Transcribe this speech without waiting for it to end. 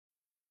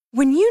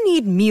When you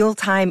need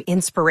mealtime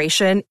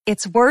inspiration,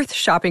 it's worth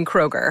shopping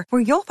Kroger,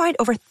 where you'll find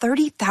over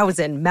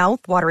 30,000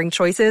 mouth-watering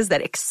choices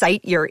that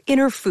excite your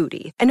inner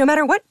foodie. And no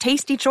matter what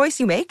tasty choice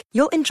you make,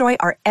 you'll enjoy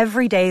our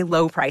everyday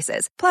low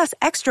prices, plus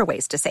extra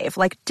ways to save,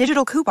 like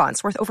digital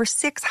coupons worth over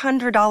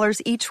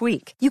 $600 each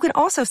week. You can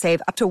also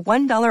save up to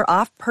 $1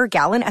 off per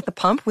gallon at the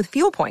pump with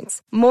fuel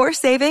points. More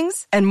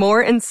savings and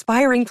more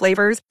inspiring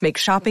flavors make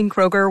shopping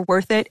Kroger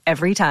worth it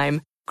every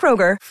time.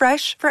 Kroger,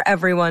 fresh for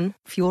everyone.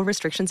 Fuel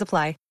restrictions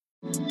apply.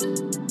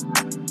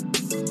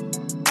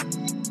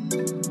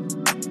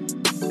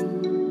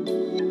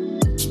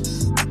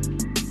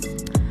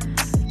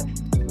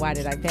 Why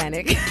did I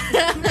panic?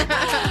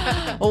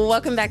 Well,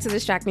 welcome back to the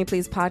Distract Me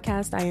Please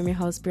podcast. I am your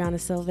host, Brianna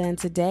Silva, and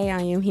today I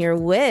am here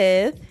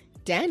with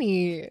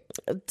Danny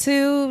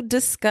to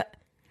discuss.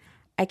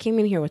 I came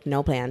in here with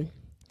no plan.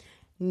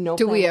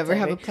 Do we ever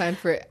have a plan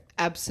for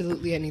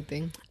absolutely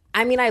anything?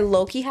 I mean, I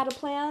low-key had a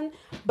plan,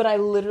 but I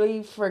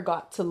literally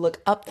forgot to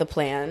look up the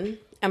plan.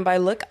 And by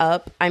look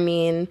up, I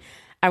mean,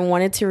 I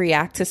wanted to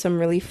react to some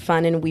really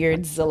fun and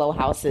weird Zillow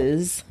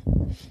houses.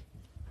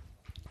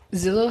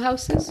 Zillow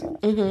houses?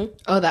 Mm-hmm.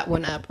 Oh, that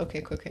one app.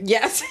 Okay.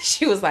 Yes.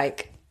 She was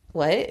like,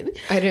 what?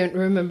 I didn't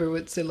remember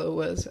what Zillow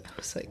was. I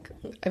was like,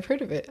 I've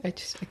heard of it. I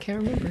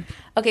can't remember.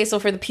 Okay, so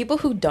for the people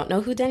who don't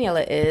know who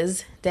Daniela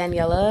is,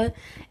 Daniela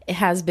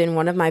has been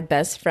one of my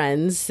best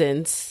friends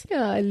since...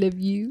 Yeah, I love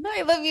you.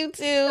 I love you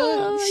too.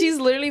 Oh, she's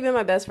literally been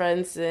my best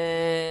friend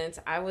since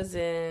I was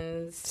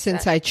in...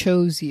 Since I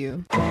chose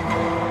you.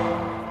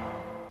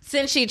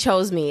 Since she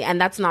chose me,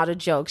 and that's not a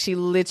joke. She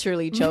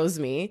literally chose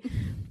me.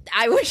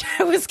 I wish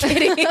I was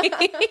kidding.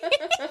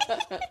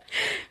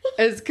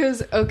 It's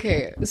because,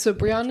 okay, so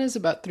Brianna is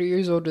about 3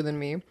 years older than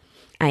me.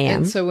 I am.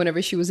 And so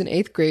whenever she was in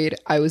 8th grade,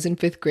 I was in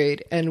 5th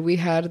grade. And we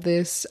had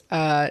this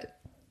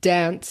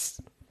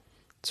dance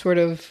sort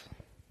of,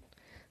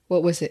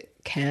 what was it,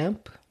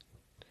 camp?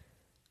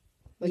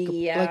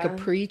 Like a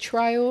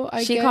pre-trial, I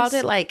guess. She called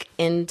it like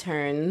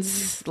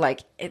interns,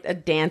 like a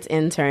dance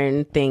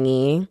intern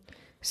thingy.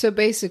 So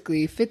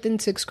basically, 5th and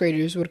 6th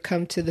graders would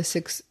come to the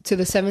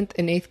 7th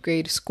and 8th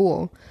grade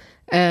school,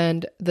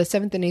 and the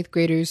 7th and 8th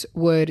graders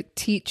would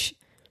teach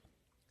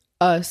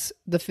us,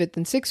 the 5th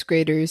and 6th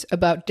graders,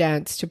 about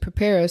dance to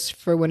prepare us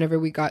for whenever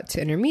we got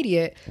to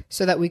intermediate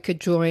so that we could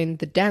join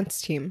the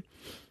dance team.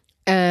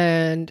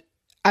 And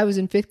I was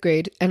in 5th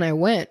grade, and I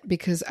went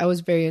because I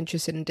was very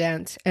interested in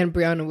dance, and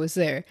Brianna was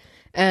there.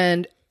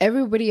 And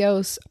everybody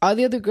else, all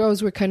the other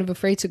girls were kind of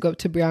afraid to go up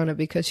to Brianna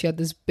because she had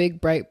this big,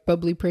 bright,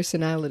 bubbly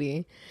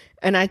personality.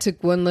 And I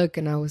took one look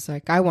and I was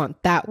like, I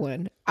want that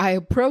one. I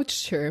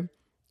approached her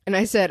and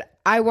I said,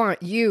 I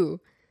want you.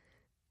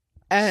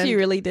 And she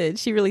really did.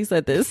 She really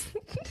said this.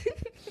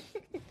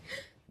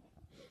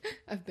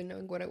 I've been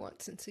knowing what I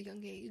want since a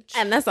young age.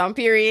 And that's on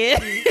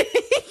period.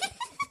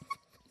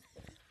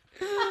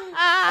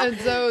 And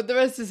so the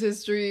rest is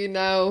history.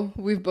 Now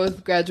we've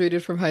both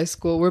graduated from high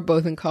school. We're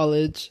both in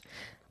college.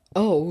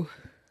 Oh,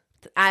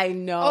 I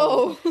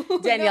know.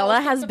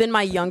 Daniela has been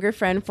my younger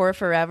friend for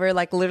forever.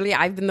 Like, literally,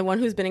 I've been the one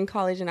who's been in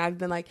college, and I've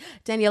been like,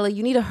 Daniela,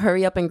 you need to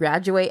hurry up and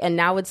graduate. And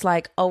now it's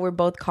like, oh, we're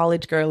both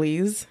college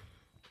girlies.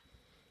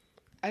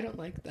 I don't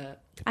like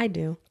that. I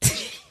do.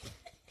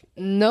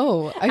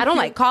 No. I don't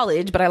like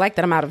college, but I like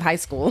that I'm out of high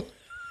school.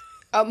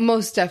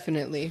 Most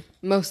definitely.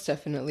 Most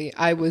definitely.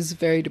 I was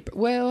very...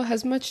 Well,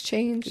 has much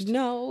changed?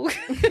 No.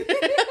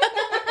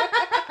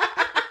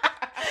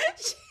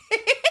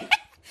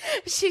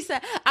 She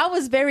said, I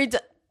was very...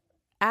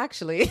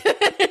 Actually.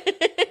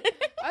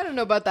 I don't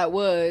know about that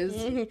was.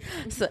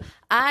 Mm-hmm. So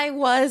I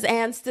was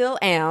and still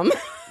am.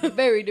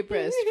 Very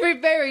depressed. For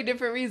very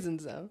different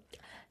reasons, though.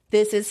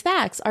 This is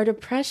facts. Our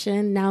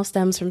depression now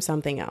stems from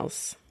something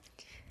else.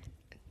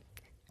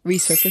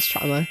 Resurface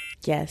trauma.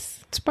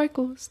 Yes.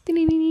 Sparkles.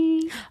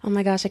 Ding-ding-ding. Oh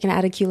my gosh, I can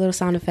add a cute little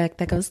sound effect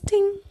that goes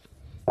ding.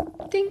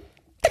 Ding.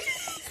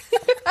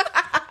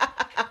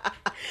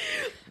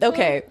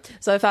 Okay,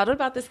 so I found out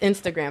about this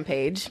Instagram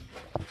page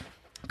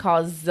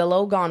called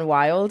Zillow Gone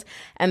Wild.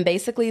 And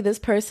basically this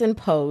person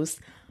posts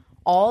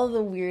all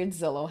the weird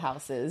Zillow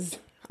houses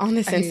on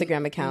this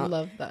Instagram account. I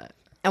love that.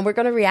 And we're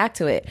going to react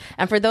to it.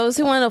 And for those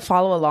who want to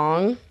follow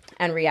along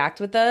and react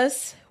with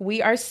us,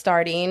 we are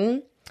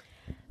starting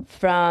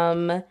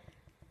from...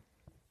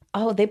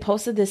 Oh, they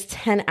posted this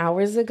 10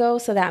 hours ago.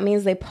 So that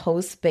means they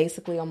post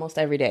basically almost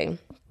every day.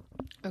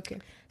 Okay.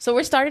 So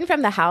we're starting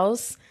from the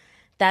house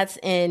that's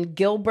in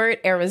Gilbert,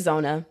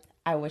 Arizona.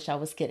 I wish I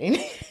was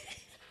kidding.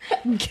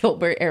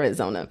 Gilbert,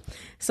 Arizona.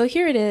 So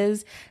here it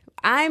is.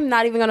 I'm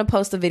not even going to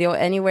post a video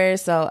anywhere.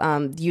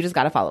 So you just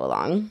got to follow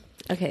along.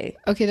 Okay.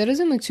 Okay, that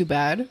doesn't look too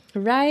bad.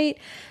 Right?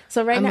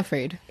 So right I'm now...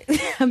 afraid.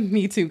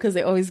 Me too, because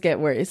they always get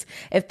worse.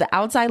 If the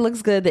outside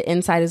looks good, the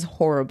inside is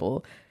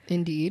horrible.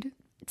 Indeed.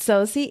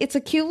 So see, it's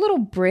a cute little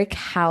brick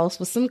house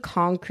with some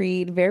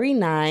concrete. Very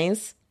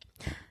nice.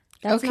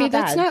 That's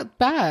not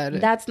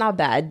bad. That's not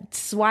bad.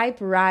 Swipe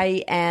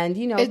right and,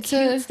 it's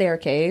cute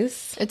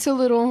staircase. It's a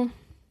little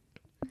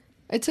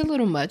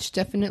much.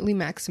 Definitely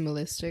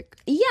maximalistic.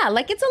 Yeah,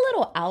 like it's a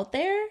little out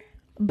there,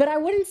 But I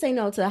wouldn't say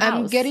no to the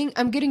house.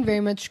 I'm getting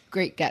very much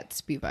Great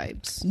Gatsby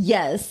vibes.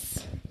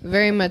 Yes.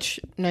 Very much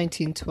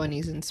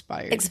 1920s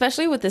inspired.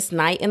 Especially with this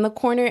knight in the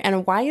corner.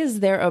 And why is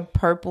there a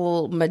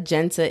purple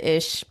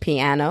magenta-ish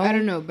piano? I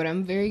don't know, but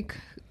I'm very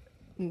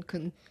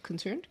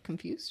concerned,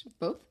 confused,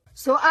 both.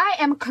 So I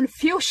am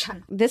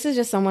confusion. This is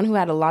just someone who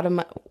had a lot of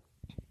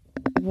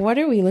What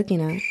are we looking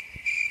at?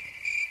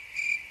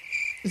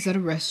 Is that a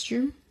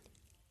restroom?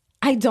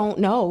 I don't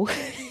know.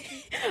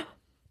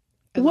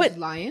 Are What? those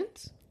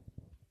lions?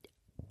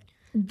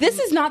 This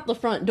is not the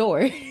front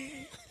door.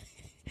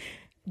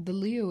 The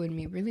Leo in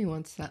me really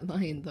wants that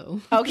lion,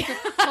 though. Okay.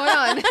 Hold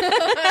on. no,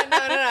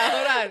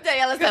 hold on.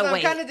 Daniela said, I'm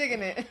wait. kind of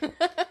digging it.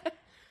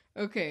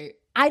 Okay.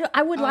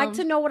 I would like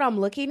to know what I'm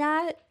looking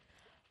at.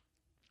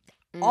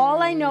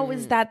 All I know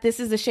is that this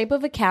is the shape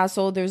of a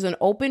castle. There's an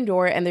open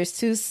door, and there's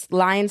two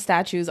lion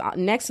statues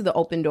next to the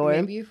open door.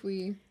 Maybe if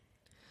we...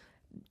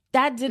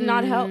 That did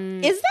not help.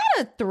 Is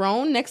that a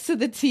throne next to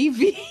the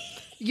TV?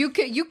 You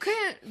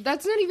can't.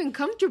 That's not even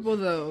comfortable,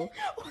 though.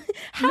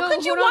 How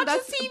could you hold on,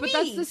 watch the TV? But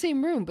that's the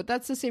same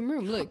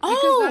room. Look.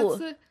 Oh. Because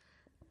that's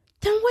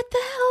Then what the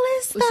hell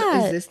is so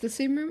that? is this the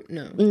same room?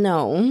 No.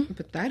 No.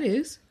 But that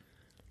is.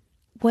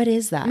 What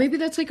is that? Maybe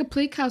that's like a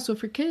play castle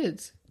for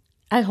kids.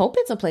 I hope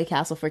it's a play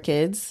castle for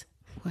kids.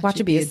 Watch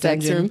it be a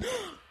sex dungeon. room.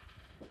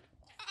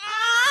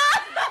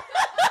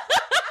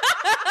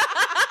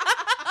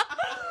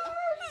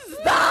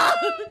 Stop!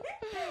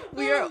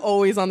 We are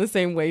always on the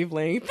same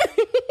wavelength.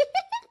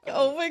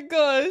 Oh my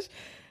gosh.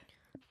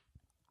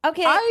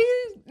 Okay.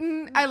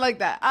 I like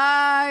that.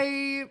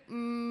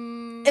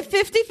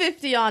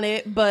 50-50 on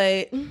it,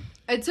 but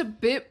It's a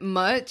bit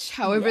much.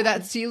 However,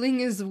 that ceiling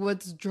is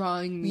what's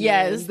drawing me.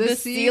 yes, in. the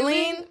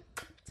ceiling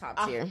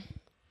top tier.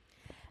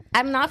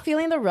 I'm not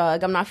feeling the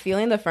rug. I'm not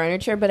feeling the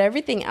furniture, but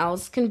everything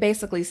else can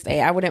basically stay.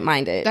 I wouldn't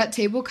mind it. That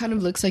table kind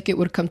of looks like it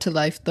would come to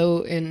life,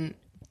 though, in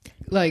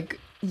like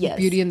Yes.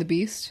 Beauty and the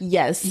Beast.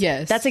 Yes.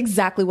 Yes. That's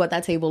exactly what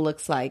that table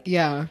looks like.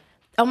 Yeah.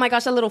 Oh my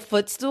gosh, that little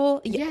footstool.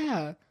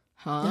 Yeah.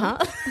 Huh? Huh?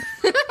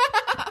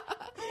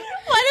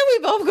 Why did we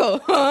both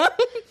go, huh?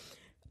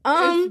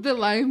 It's the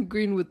lime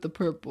green with the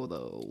purple,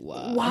 though.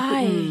 Wow.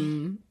 Why?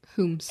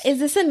 Whomst. Is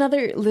this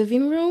another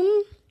living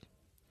room?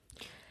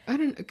 I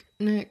don't know.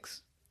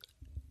 Next.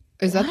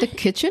 Is that the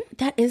kitchen?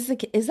 Is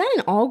that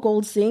an all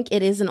gold sink?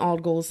 It is an all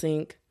gold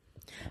sink.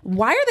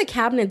 Why are the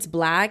cabinets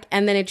black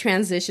and then it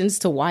transitions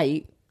to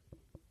white?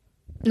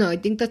 No, I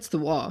think that's the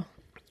wall.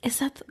 Is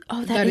that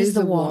that is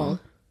the wall.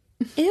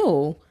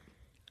 Ew.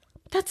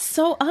 That's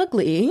so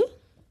ugly.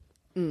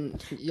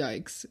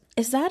 Yikes.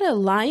 Is that a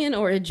lion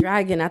or a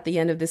dragon at the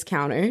end of this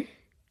counter?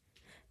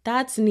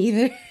 That's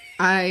neither.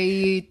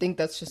 I think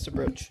that's just a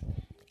brooch.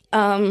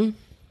 Your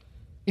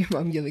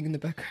mom yelling in the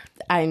background.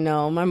 I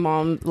know. My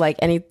mom,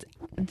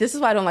 this is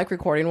why I don't like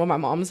recording when my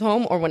mom's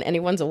home or when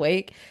anyone's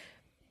awake.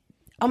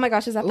 Oh my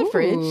gosh, is that the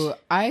fridge?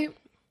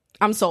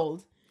 I'm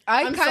sold.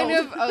 I'm kind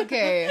of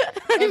okay.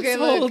 Okay,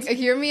 look,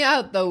 hear me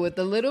out though. With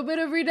a little bit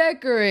of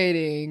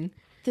redecorating,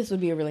 This would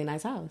be a really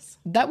nice house.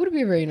 that would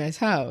be a very nice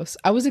house.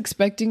 I was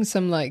expecting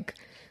some like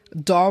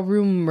doll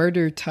room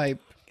murder type.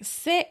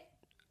 Wait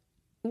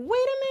a minute.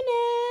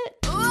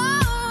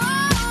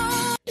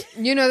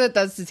 You know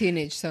that's the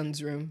teenage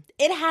son's room.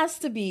 It has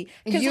to be.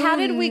 Because You how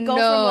did we go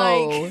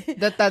know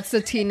from that's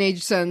the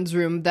teenage son's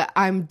room? That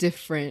I'm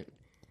different.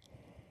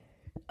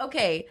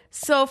 Okay,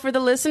 so for the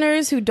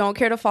listeners who don't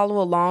care to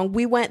follow along,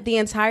 we went the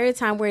entire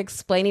time we're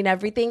explaining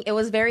everything. It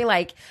was very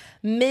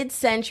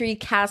mid-century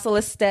castle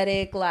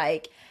aesthetic,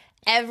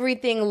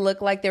 everything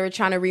looked like they were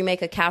trying to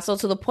remake a castle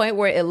to the point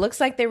where it looks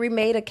like they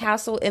remade a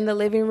castle in the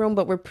living room,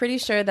 but we're pretty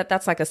sure that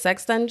that's like a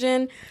sex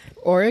dungeon.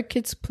 Or a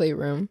kid's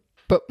playroom,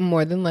 but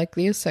more than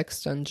likely a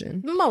sex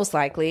dungeon. Most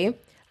likely.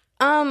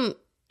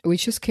 We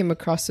just came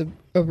across a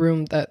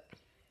room that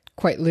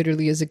quite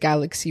literally is a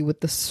galaxy with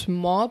the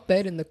small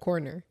bed in the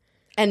corner.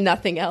 And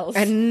nothing else.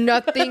 And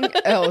nothing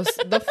else.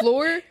 The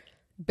floor,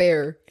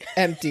 bare,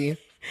 empty.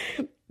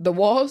 The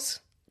walls,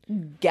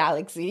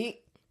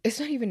 Galaxy. it's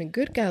not even a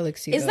good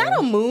galaxy. Is that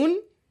a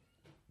moon?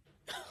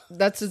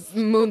 That's a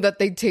moon that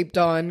they taped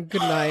on.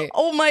 Good night.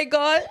 Oh my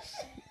gosh.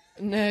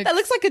 Next. That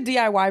looks like a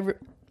DIY.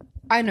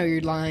 I know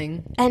you're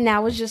lying. And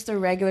now it's just a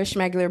regular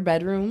schmegular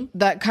bedroom.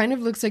 That kind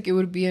of looks like it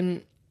would be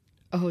in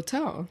a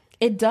hotel.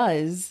 It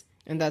does.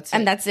 And that's it.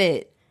 And that's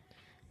it.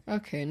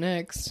 Okay,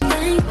 next.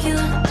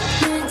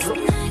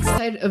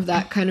 Side of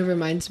that kind of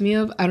reminds me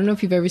of, I don't know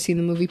if you've ever seen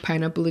the movie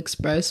Pineapple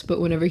Express, but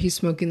whenever he's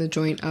smoking the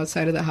joint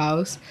outside of the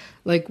house,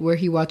 where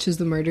he watches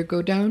the murder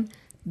go down,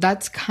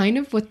 that's kind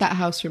of what that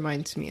house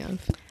reminds me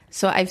of.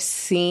 So I've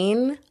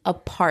seen a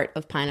part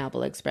of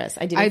Pineapple Express.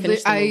 I didn't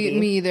finish the movie.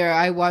 Me either.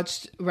 I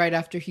watched right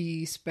after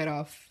he sped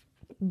off.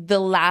 The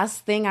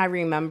last thing I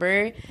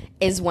remember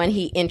is when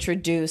he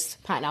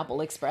introduced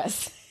Pineapple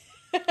Express.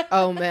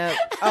 Oh man.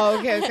 Oh,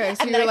 okay. So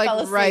And you're then I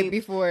fell right asleep.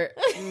 before.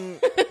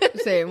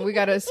 Same. We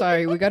gotta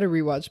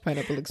rewatch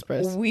Pineapple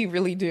Express. We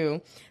really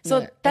do. So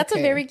Yeah, that's okay.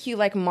 a very cute,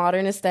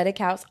 modern aesthetic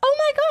house. Oh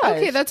my gosh.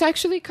 Okay, that's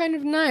actually kind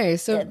of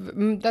nice. So,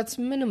 that's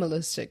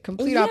minimalistic.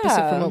 Complete opposite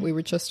Yeah. from what we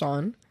were just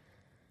on.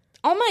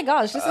 Oh my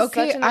gosh, this is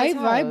Okay, such a nice I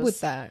vibe house.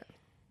 with that.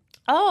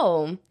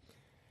 Oh,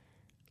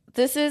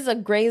 this is a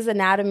Grey's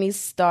Anatomy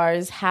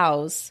star's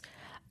house.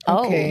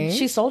 Okay. Oh,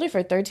 she sold it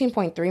for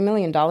 $13.3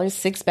 million.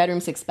 6-bedroom,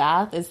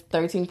 6-bath is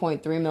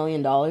 $13.3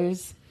 million.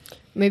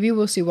 Maybe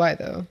we'll see why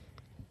though.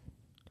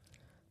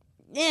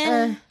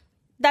 Yeah.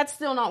 That's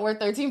still not worth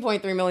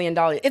 $13.3 million.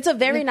 It's a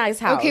very nice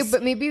house. Okay,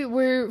 but maybe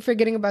we're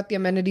forgetting about the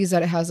amenities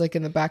that it has, like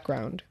in the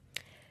background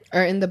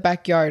or in the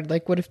backyard.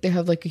 Like, what if they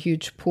have like a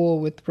huge pool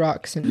with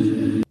rocks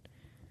and?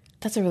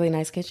 That's a really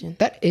nice kitchen.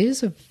 That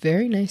is a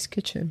very nice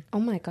kitchen. Oh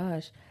my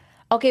gosh.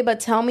 Okay, but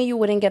tell me you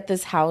wouldn't get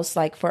this house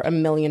like for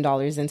 $1 million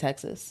in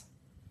Texas.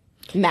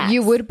 Max.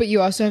 You would, but you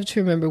also have to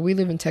remember we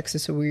live in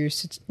Texas, so we are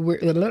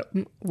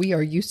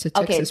used to Texas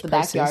Okay, the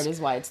prices. backyard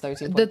is why it's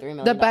 $13.3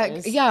 million. The back,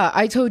 yeah,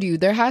 I told you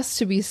there has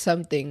to be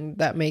something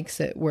that makes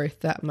it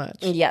worth that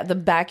much. Yeah, the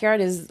backyard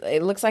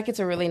it looks like it's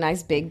a really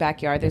nice big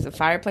backyard. There's a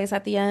fireplace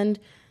at the end.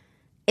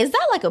 Is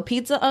that like a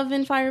pizza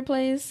oven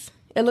fireplace?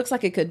 It looks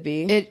like it could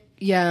be.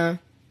 Yeah.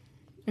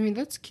 I mean,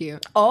 that's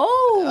cute.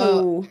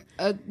 Oh.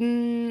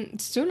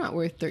 It's still not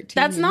worth 13.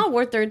 That's not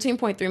worth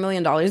 $13.3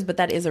 million, but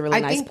that is a really I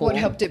nice think pool. what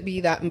helped it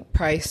be that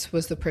price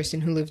was the person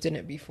who lived in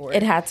it before.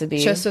 It had to be.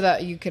 Just so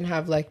that you can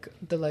have like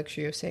the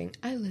luxury of saying,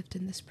 I lived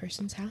in this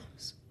person's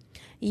house.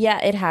 Yeah,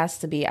 it has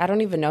to be. I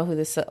don't even know who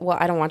this... Well,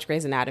 I don't watch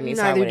Grey's Anatomy,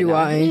 so Neither do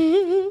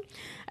I.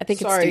 I think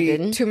Sorry, it's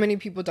stupid. too many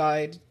people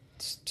died.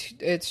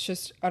 It's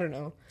just, I don't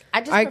know. I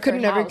just I could prefer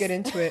never house. get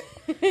into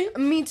it.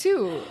 Me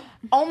too.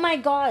 Oh my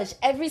gosh,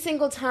 every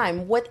single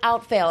time,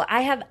 without fail,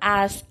 I have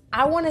asked,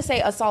 I want to say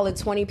a solid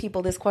 20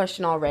 people this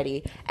question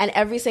already. And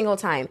every single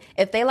time,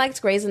 if they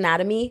liked Grey's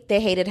Anatomy,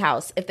 they hated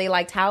House. If they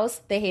liked House,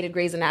 they hated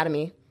Grey's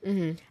Anatomy.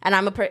 Mm-hmm. And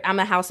I'm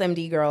a House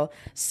MD girl.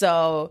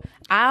 So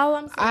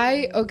I'm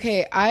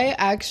saying, I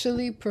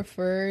actually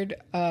preferred,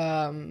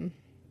 the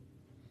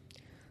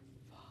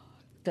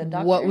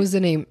Doctor? what was the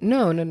name?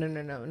 No,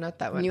 not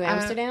that one. New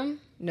Amsterdam?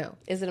 No.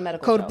 Is it a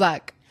medical Code show?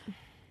 Black.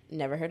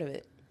 Never heard of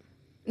it.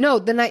 No,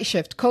 The Night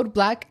Shift. Code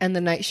Black and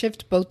The Night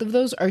Shift, both of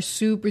those are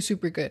super,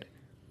 super good.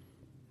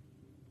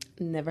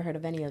 Never heard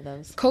of any of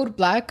those. Code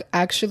Black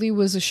actually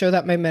was a show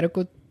that my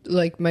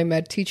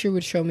med teacher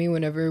would show me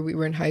whenever we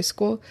were in high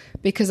school,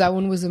 because that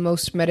one was the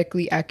most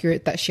medically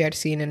accurate that she had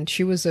seen, and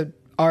she was a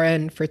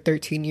RN for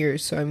 13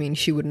 years, so I mean,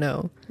 she would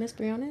know. Miss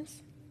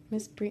Briones?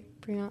 Miss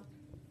Brion?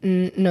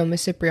 No,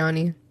 Miss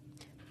Cipriani.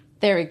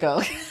 There we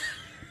go.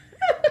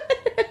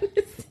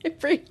 Miss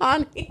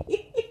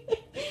Cipriani.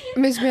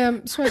 Miss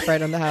Ma'am, swipe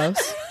right on the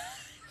house.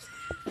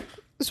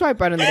 Swipe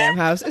right on the damn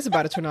house. It's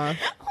about to turn off.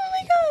 Oh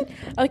my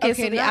god. Okay,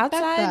 so the not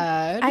that outside.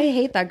 bad. I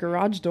hate that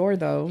garage door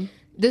though.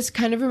 This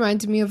kind of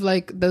reminds me of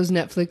like those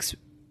Netflix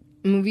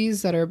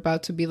movies that are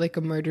about to be like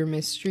a murder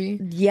mystery.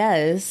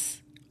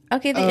 Yes.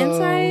 Okay, the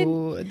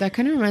inside. That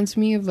kind of reminds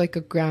me of like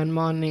a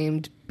grandma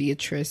named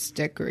Beatrice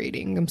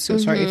decorating. I'm so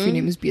sorry if your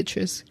name is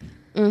Beatrice.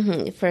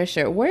 For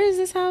sure. Where is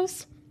this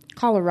house?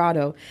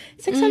 Colorado.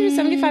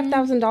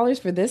 $675,000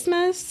 for this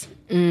mess?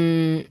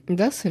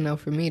 That's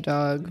enough for me,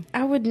 dog.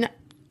 I would not.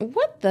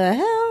 What the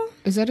hell?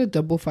 Is that a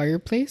double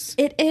fireplace?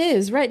 It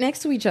is right next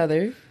to each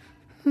other.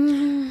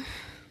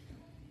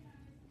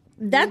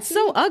 That's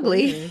so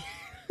ugly.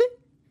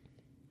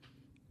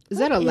 Is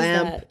that a Is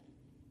lamp?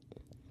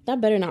 that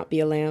better not be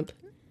a lamp.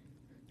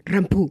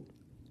 Rampu.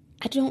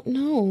 I don't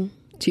know.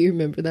 Do you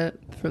remember that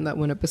from that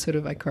one episode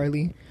of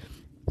iCarly?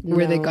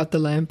 Where they No. got the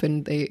lamp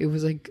and it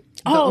was like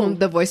Oh.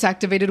 the voice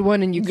activated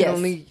one, and you could Yes.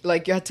 only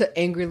like you had to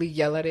angrily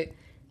yell at it.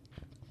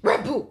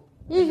 Rampu.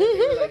 And then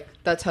they were like,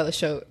 that's how the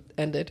show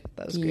ended.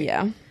 That was great.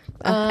 Yeah.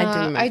 I do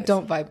remember I this.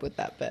 don't vibe with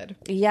that bed.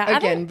 Yeah, I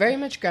Again, don't- very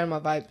much grandma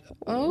vibe.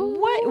 Oh,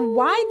 What?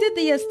 Why did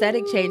the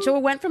aesthetic change? So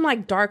it went from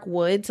like dark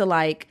wood to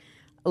like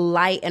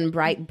light and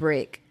bright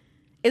brick.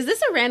 Is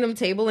this a random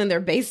table in their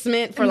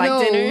basement for like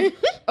no. dinner?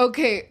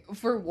 Okay,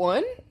 for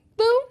one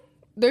though,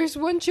 there's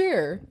one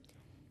chair.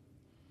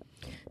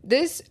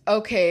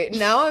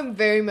 Now I'm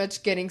very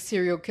much getting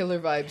serial killer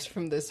vibes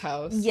from this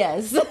house.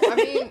 Yes. I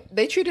mean,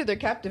 they treated their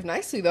captive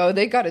nicely though.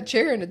 They got a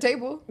chair and a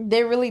table.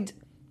 They really.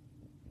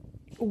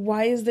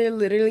 Why is there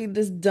literally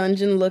this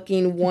dungeon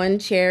looking one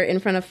chair in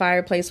front of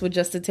fireplace with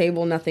just a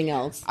table, nothing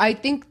else? I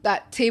think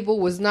that table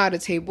was not a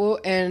table,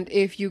 and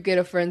if you get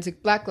a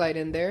forensic blacklight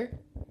in there,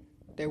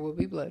 there will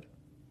be blood.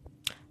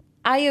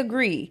 I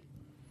agree.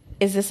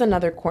 Is this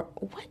another corner?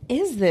 What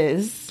is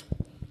this?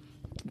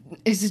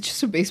 Is it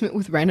just a basement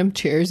with random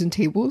chairs and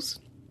tables?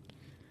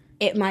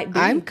 It might be.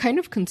 I'm kind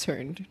of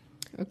concerned.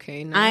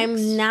 Okay, next.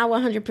 I'm now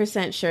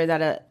 100% sure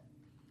that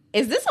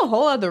is this a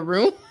whole other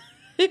room?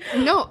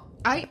 No,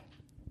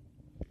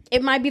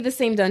 It might be the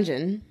same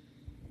dungeon.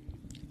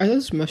 Are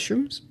those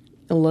mushrooms?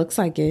 It looks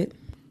like it.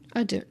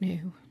 I don't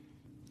know.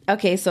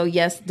 Okay, so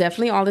yes,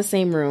 definitely all the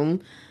same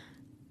room.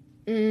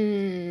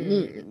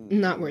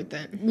 Not worth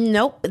it.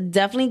 Nope,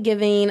 definitely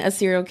giving a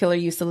serial killer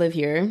used to live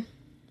here.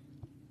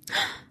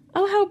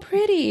 Oh, how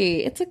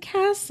pretty. It's a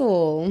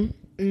castle.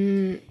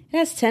 It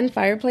has 10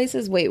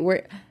 fireplaces. Wait,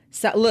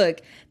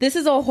 look, this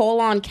is a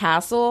whole on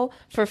castle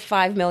for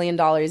 $5 million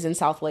in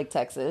South Lake,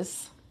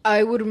 Texas.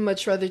 I would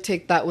much rather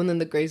take that one than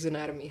the Grey's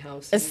Anatomy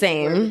house.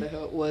 Same. Wherever the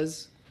hell it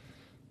was.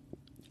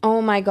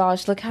 Oh my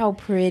gosh, look how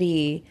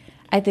pretty.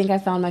 I think I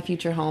found my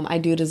future home. I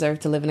do deserve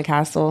to live in a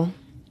castle.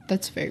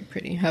 That's very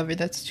pretty. However,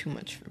 that's too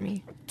much for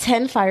me.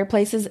 10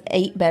 fireplaces,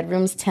 8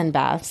 bedrooms, 10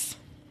 baths.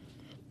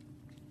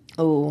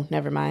 Oh,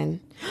 never mind.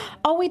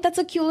 Oh, wait, that's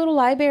a cute little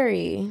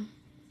library.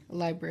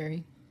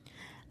 Library.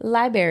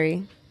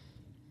 Library.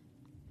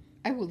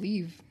 I will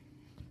leave.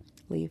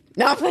 Leave.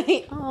 No, I'm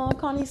playing. Oh,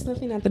 Connie's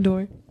sniffing at the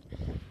door.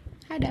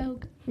 Hi,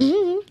 dog. Can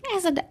I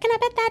pet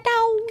that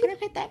dog? Can I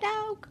pet that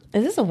dog?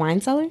 Is this a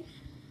wine cellar?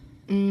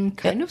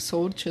 Kind of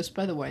sold just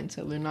by the wine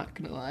cellar, not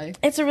gonna lie.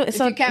 It's a really... If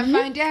you can't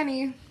find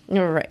Danny.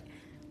 You're right.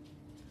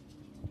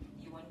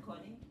 You want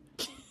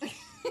Connie?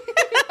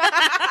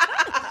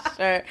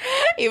 Sure.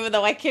 Even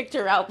though I kicked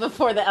her out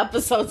before the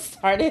episode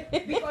started.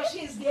 Because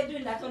she's there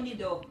doing that on the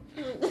door.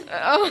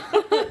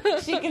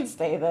 She can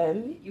stay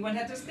then. You want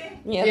her to stay?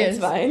 Yeah, Yes.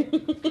 that's fine.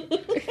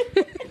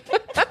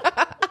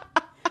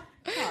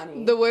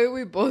 Connie. The way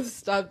we both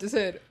stopped his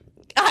head.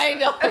 I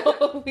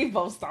know. We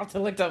both stopped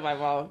and looked at my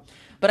mom.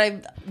 But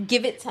I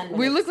give it 10 minutes.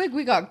 We look like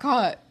we got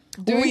caught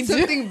doing We do.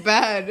 something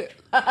bad.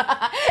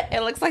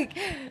 It looks like...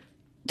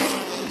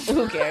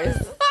 Who cares?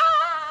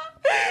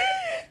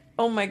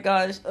 Oh my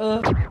gosh.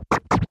 Ugh.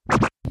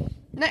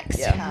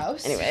 Next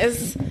house.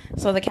 Anyways,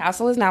 so the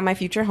castle is now my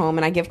future home,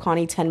 and I give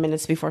Connie 10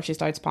 minutes before she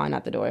starts pawing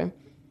at the door.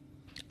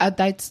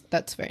 That's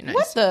very nice.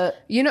 What the...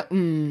 You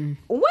know,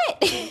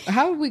 What?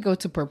 how would we go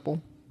to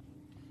purple?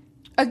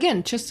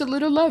 Again, just a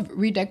little love.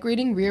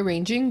 Redecorating,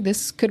 rearranging.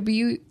 This could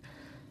be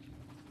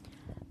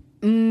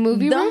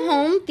movie The room.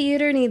 home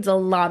theater needs a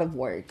lot of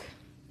work.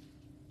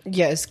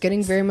 Yes,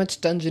 getting very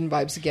much dungeon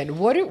vibes again.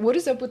 What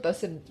is up with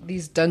us in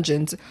these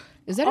dungeons?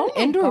 Is that Oh an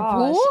my indoor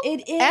gosh, pool?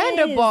 it And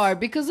a is. bar,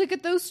 because look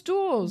at those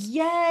stools.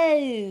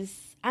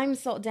 Yes. I'm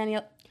so...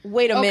 Danielle...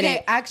 Wait a Okay,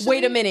 minute. actually-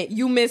 Wait a minute.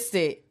 You missed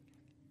it.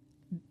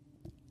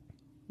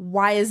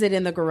 Why is it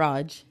in the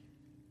garage?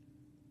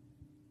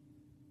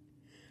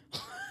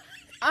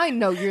 I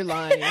know you're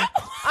lying.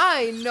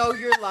 I know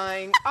you're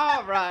lying.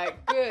 All right,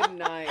 good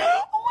night.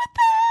 What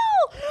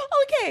the hell?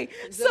 Okay,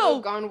 So so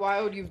gone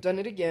wild, you've done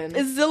it again.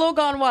 Zillow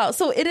gone wild.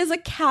 So it is a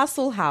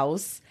castle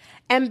house,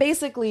 and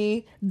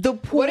basically the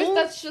pool. What if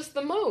that's just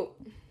the moat?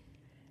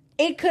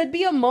 It could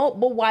be a moat,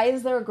 but why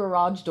is there a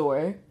garage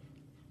door?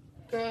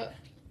 Girl,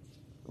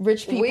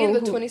 Rich people. we in the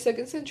who-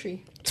 22nd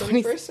century,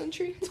 21st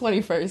century.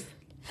 21st.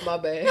 My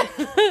bad.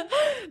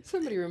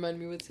 Somebody remind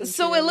me what century.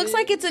 So it looks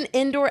like it's an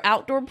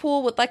indoor-outdoor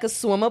pool with like a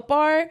swim-up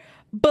bar,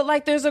 but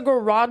like there's a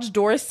garage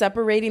door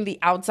separating the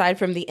outside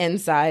from the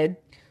inside.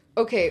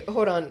 Okay,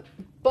 hold on.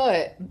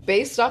 But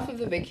based off of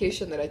the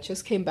vacation that I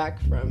just came back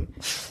from,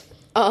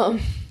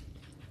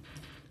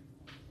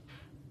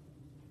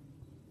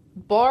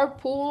 bar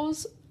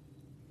pools,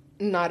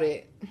 not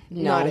it.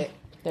 Not it.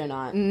 They're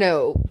not.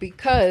 No,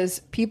 because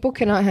people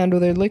cannot handle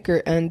their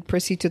liquor and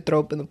proceed to throw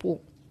up in the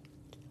pool.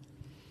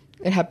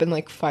 It happened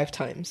like 5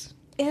 times.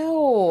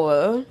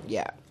 Ew.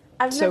 Yeah.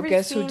 I've So never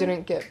guess seen- who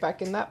didn't get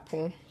back in that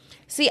pool?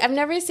 See, I've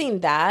never seen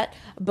that,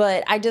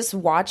 but I just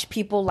watch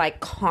people like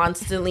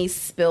constantly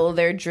spill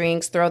their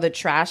drinks, throw the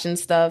trash and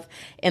stuff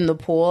in the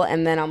pool,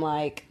 and then I'm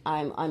like,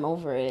 I'm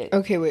over it.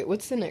 Okay, wait.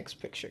 What's the next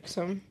picture?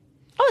 So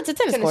Oh, it's a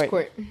tennis,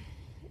 court.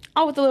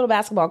 Oh, with a little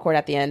basketball court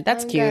at the end.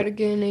 That's I cute. gotta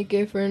get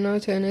naked for no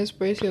tennis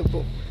bracelet,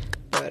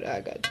 but I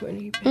got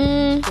 20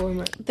 pounds for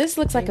my. This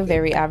looks like a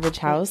very average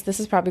house. This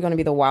is probably going to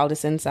be the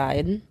wildest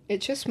inside.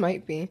 It just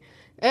might be.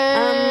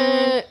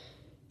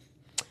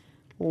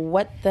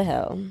 What the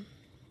hell?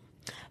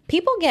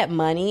 People get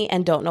money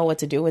and don't know what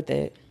to do with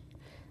it.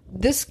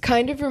 This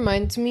kind of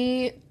reminds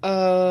me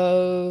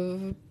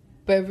of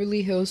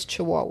Beverly Hills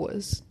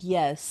Chihuahuas.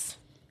 Yes.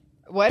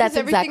 Why That's does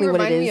everything exactly what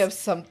it remind me is. of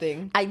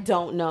something? I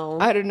don't know.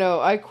 I don't know.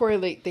 I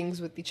correlate things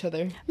with each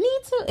other. Me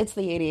too. It's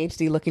the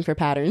ADHD looking for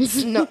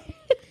patterns. No.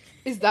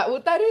 Is that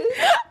what that is?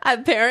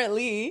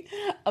 apparently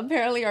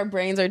our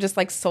brains are just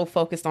like so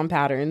focused on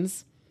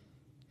patterns.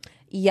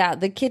 Yeah,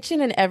 the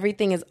kitchen and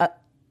everything is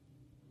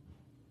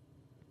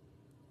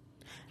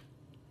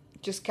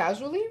Just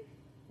casually?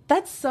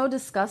 that's so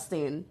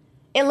disgusting.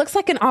 It looks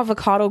like an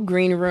avocado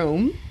green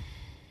room.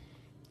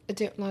 I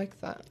didn't like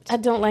that. I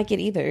don't like it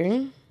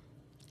either.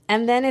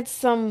 And then it's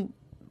some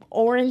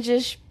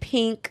orangish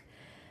pink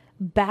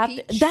bath.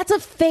 Peach? That's a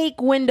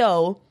fake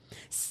window.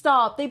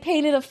 Stop. They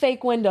painted a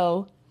fake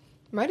window.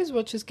 Might as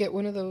well just get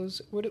one of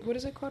those. What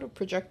is it called? A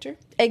projector?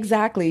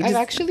 Exactly. I've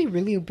Just- actually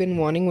really been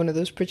wanting one of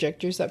those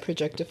projectors that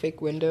project a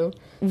fake window.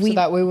 So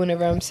that way,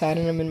 whenever I'm sad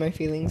and I'm in my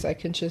feelings, I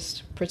can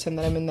just pretend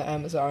that I'm in the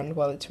Amazon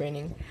while it's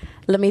raining.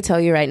 Let me tell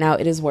you right now,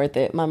 it is worth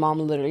it. My mom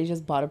literally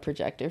just bought a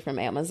projector from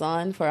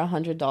Amazon for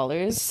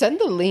 $100. Send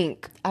the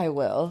link. I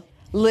will.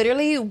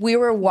 Literally, we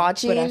were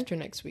watching. But after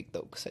next week,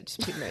 though, because I just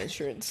paid my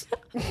insurance.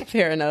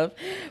 Fair enough.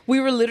 We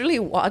were literally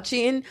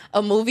watching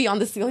a movie on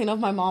the ceiling of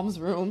my mom's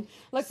room.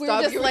 Like we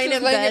were just laying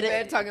in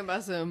bed. talking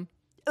about some.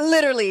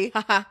 Literally.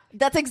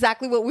 That's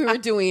exactly what we were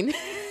doing.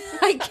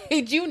 I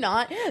kid you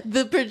not.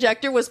 The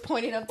projector was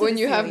pointing up to When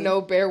the you have ceiling.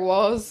 no bare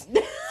walls.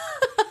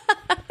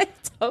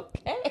 It's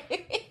okay.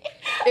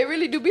 It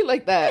really do be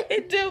like that.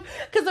 It do.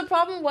 Because the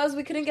problem was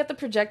we couldn't get the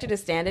projector to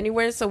stand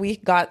anywhere, so we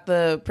got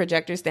the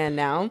projector stand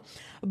now.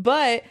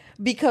 But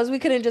because we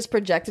couldn't just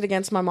project it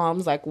against my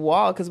mom's like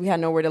wall because we had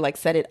nowhere to like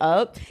set it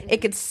up, it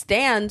could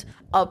stand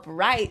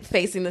upright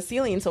facing the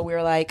ceiling. So we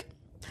were like,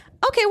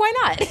 okay, why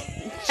not?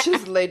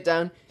 Just laid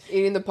down,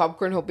 eating the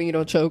popcorn, hoping you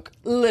don't choke.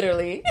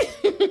 Literally.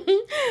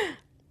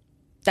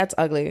 That's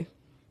ugly.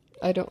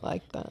 I don't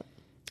like that.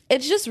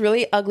 It's just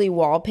really ugly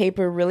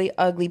wallpaper, really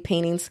ugly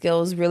painting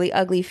skills, really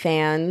ugly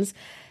fans.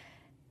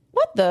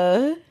 What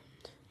the?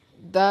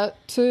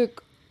 That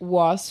took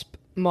Wasp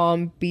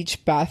Mom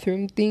Beach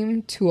bathroom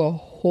theme to a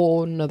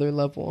whole nother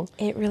level.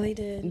 It really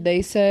did.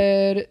 They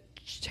said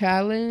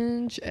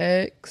challenge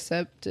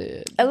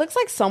accepted. It looks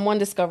like someone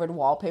discovered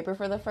wallpaper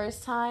for the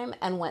first time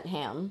and went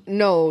ham.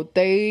 No,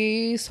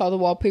 they saw the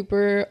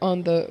wallpaper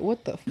on the...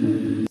 What the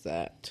is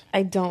that?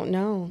 I don't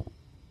know.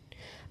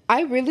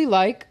 I really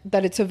like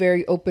that it's a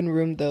very open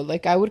room, though.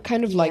 Like, I would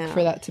kind of like Yeah.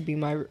 for that to be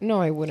my... No,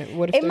 I wouldn't.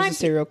 What if It there's might a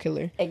serial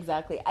killer?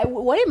 Exactly.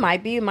 What it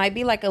might be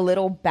like a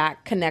little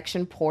back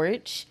connection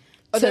porch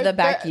to the They're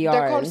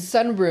backyard. called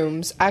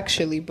sunrooms,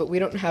 actually, but we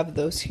don't have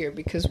those here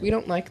because we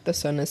don't like the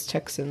sun as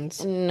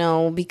Texans.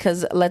 No,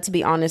 because let's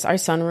be honest, our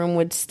sunroom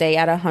would stay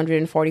at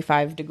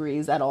 145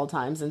 degrees at all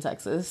times in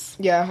Texas.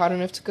 Yeah, hot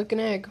enough to cook an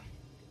egg.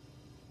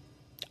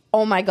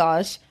 Oh my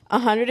gosh,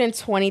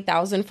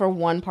 $120,000 for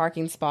one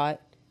parking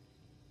spot.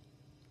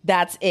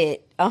 That's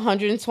it.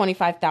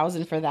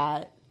 $125,000 for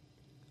that.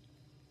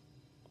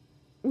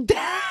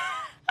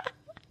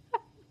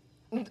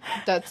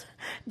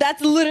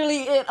 That's literally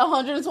it.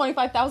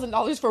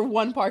 $125,000 for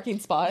one parking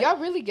spot. Y'all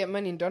really get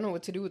money and don't know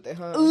what to do with it,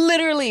 huh?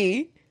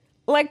 Literally.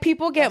 Like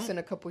people get That's in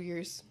a couple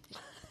years.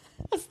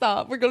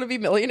 stop. We're gonna be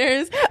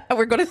millionaires and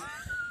we're gonna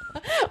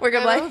I'm like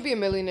gonna be a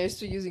millionaire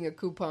still using a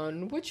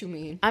coupon. What you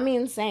mean? I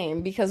mean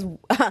same because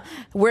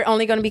we're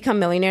only gonna become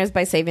millionaires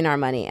by saving our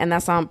money and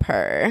that's on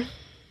Per.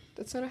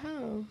 That's not a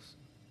house.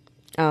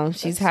 Oh,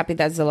 she's happy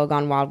that Zillow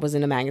Gone Wild was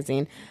in a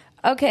magazine.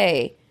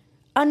 Okay.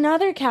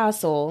 Another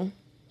castle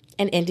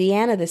in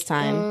Indiana this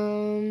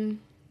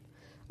time.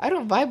 I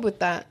don't vibe with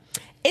that.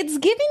 It's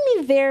giving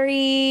me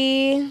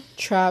very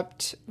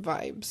Trapped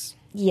vibes.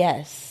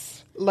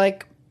 yes.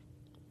 Like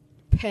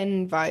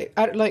pen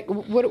vibe. Like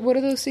what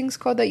are those things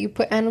called that you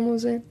put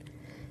animals in?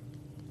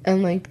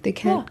 And like they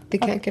can't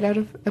get out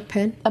of a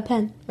pen? A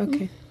pen.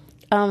 Okay.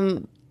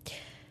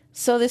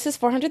 So this is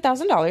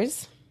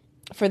 $400,000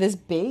 for this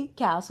big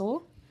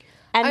castle.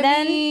 And I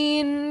then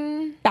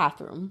mean,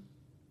 bathroom.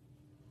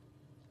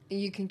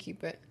 you can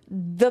keep it.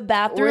 The Where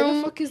bathroom.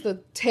 the fuck is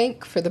the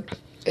tank for the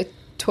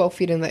 12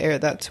 feet in the air?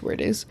 That's where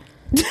it is.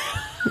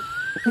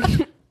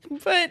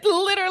 But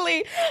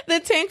literally, the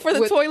tank for the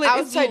With toilet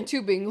outside is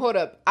tubing. Hold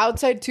up.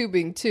 Outside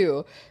tubing,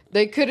 too.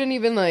 They couldn't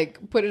even,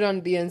 like, put it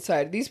on the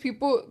inside. These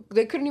people,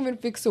 they couldn't even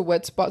fix the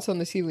wet spots on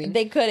the ceiling.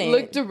 They couldn't.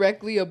 Look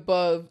directly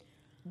above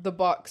the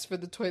box for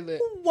the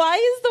toilet. Why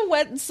is the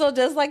wet? So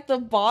does like the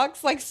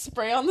box like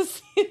spray on the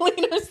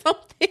ceiling or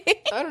something?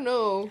 I don't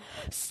know.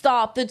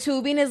 Stop. The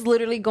tubing is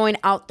literally going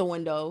out the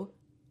window.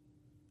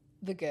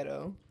 The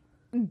ghetto.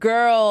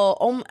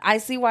 Girl, I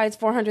see why it's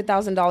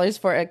 $400,000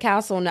 for a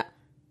castle. Now.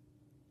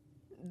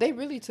 They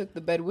really took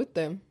the bed with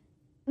them.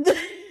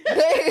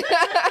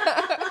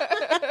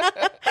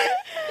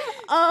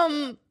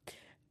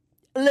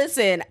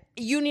 Listen,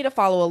 you need to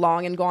follow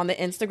along and go on the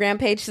Instagram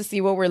page to see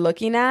what we're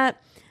looking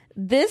at.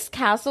 This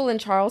castle in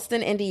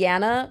Charleston,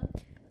 Indiana.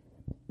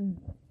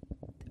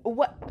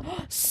 What?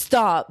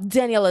 Stop.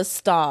 Daniela,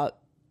 stop.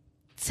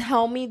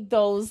 Tell me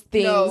those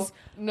things.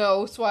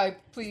 No, swipe,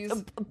 please.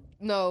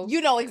 No. You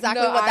know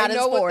exactly No, what that I is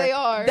know for. what they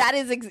are. That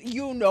is,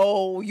 you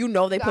know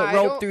they put I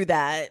rope don't- through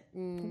that.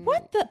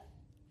 What the?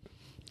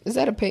 Is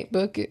that a paint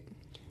bucket?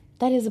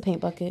 That is a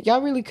paint bucket.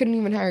 Y'all really couldn't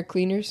even hire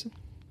cleaners?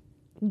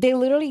 They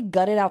literally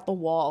gutted out the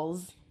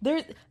walls.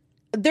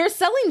 They're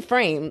selling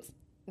frames.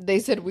 They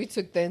said we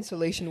took the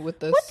insulation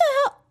with us. What the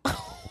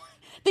hell?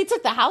 They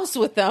took the house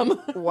with them.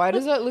 Why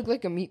does that look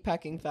like a meat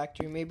packing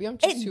factory? Maybe I'm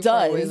just It too does.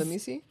 far away. Let me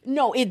see.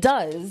 No, it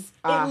does.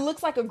 Ah. It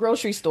looks like a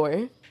grocery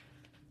store.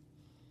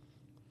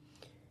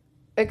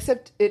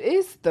 Except it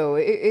is, though.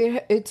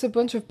 It's a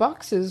bunch of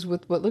boxes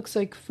with what looks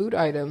like food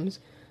items.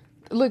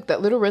 Look,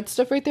 that little red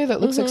stuff right there, that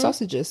looks like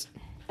sausages.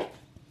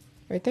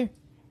 Right there.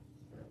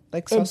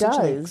 Like sausage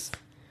legs.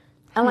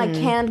 And like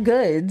canned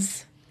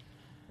goods.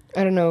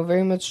 I don't know,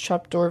 very much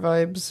chopped door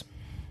vibes.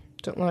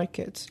 Don't like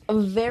it.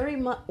 Very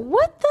much.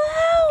 What the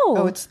hell?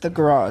 Oh, it's the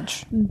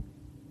garage.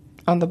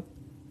 On the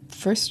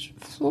first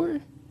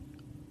floor?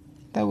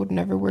 That would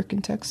never work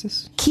in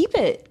Texas. Keep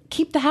it.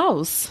 Keep the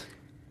house.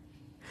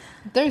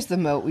 There's the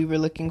moat we were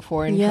looking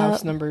for in Yep.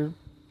 house number...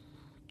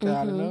 I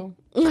don't know.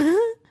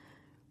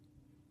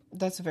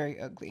 That's very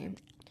ugly.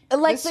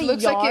 Like This the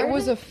looks yard? like it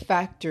was a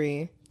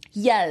factory.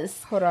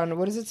 Yes. Hold on,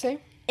 what does it say?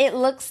 It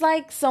looks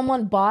like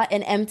someone bought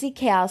an empty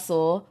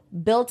castle,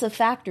 built a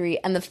factory,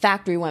 and the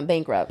factory went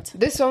bankrupt.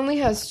 This only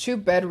has 2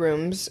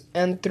 bedrooms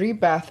and 3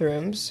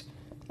 bathrooms,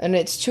 and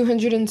it's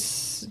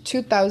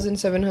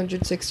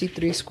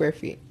 2,763 square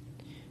feet.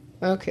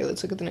 Okay,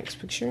 let's look at the next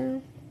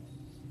picture.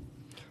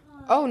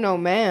 Oh no,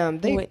 ma'am.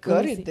 They Wait,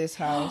 let me see. gutted this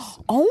house.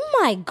 Oh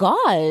my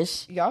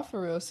gosh. Y'all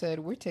for real said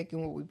we're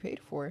taking what we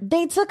paid for.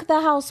 They took the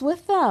house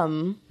with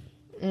them.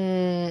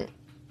 No,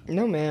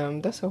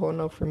 ma'am. That's a whole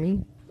no for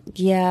me.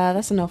 Yeah,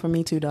 that's a no for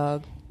me too,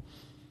 dog.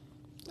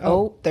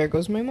 Oh, there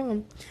goes my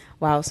mom.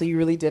 Wow, so you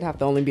really did have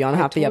to only be on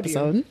half the told you.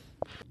 episode.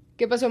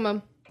 ¿Qué pasó,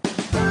 mom?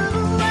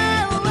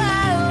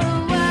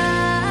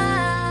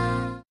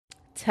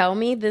 Tell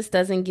me this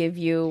doesn't give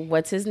you,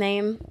 what's his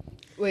name?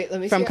 Wait,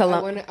 let me From see.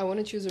 I want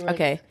to choose a run.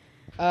 Okay.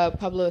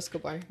 Pablo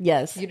Escobar.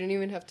 Yes. You didn't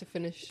even have to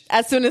finish.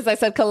 As soon as I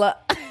said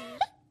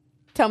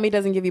Tell me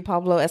doesn't give you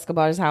Pablo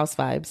Escobar's house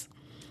vibes.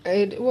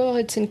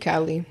 It's in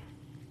Cali.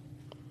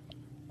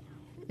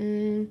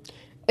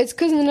 It's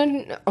because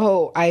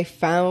I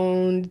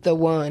found the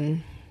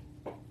one.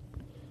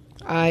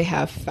 I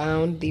have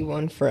found the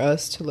one for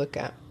us to look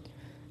at.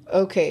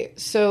 Okay,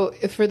 so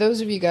for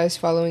those of you guys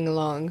following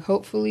along,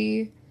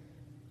 hopefully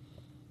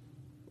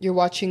you're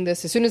watching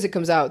this as soon as it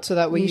comes out, so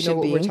that way you know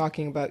what we're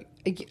talking about,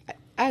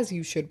 as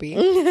you should be.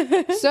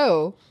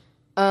 So,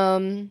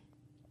 go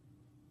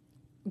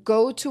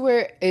to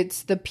where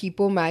it's the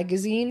People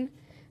magazine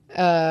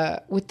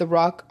with The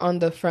Rock on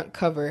the front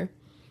cover.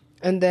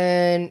 And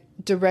then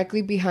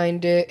directly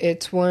behind it,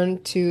 it's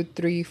 1, 2,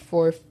 3,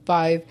 4,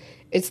 5.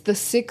 It's the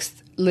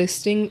 6th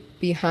listing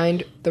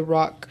behind The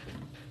Rock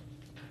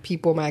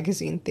People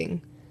magazine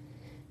thing.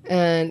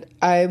 And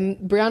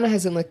Brianna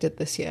hasn't looked at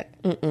this yet.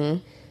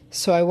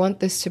 So I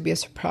want this to be a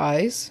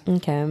surprise.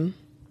 Okay.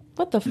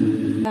 What the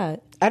is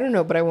that? I don't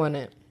know, but I want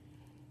it.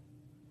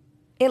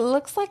 It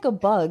looks like a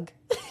bug.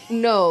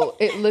 No,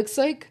 it looks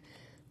like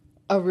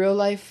a real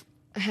life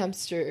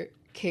hamster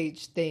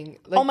cage thing.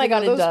 Like, oh my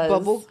God, those it does.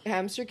 bubble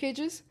hamster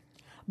cages?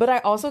 But I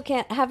also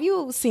can't. Have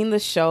you seen the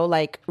show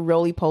like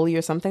Roly Poly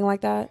or something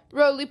like that?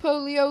 Roly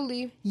poly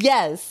oly.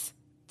 Yes.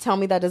 Tell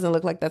me that doesn't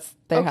look like that's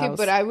their house. Okay,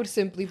 but I would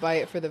simply buy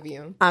it for the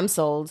view. I'm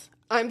sold.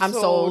 I'm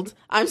sold.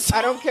 I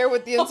don't care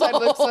what the inside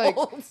looks like.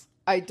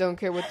 I don't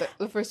care what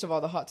first of all,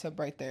 the hot tub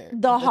right there.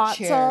 The hot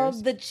chairs.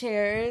 tub, the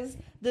chairs,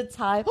 the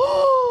tie.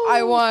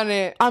 I want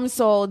it. I'm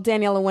sold.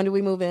 Daniela, when do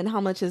we move in?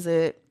 How much is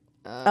it?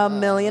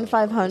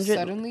 $1,500,000.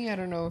 Suddenly, I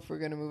don't know if we're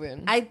gonna move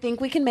in. I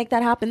think we can make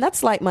that happen.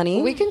 That's light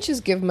money. We can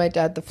just give my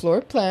dad the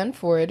floor plan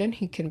for it, and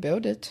he can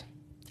build it.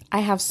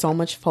 I have so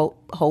much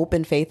hope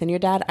and faith in your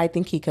dad. I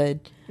think he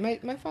could.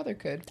 My father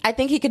could. I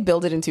think he could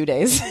build it in 2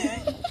 days.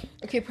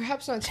 Okay,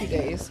 perhaps not 2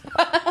 days.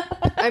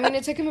 I mean,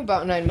 it took him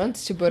about 9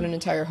 months to build an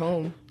entire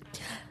home.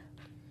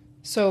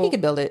 So He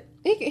could build it.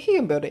 He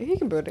can build it. He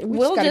can build it. We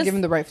We'll just gotta just- give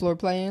him the right floor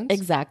plans.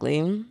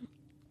 Exactly.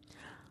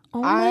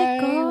 Oh my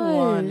gosh. I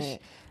want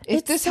it. If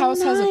It's this so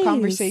house has a nice.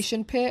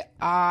 conversation pit,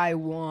 I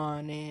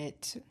want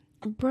it.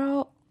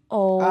 Bro,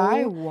 oh.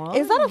 I want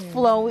Is that a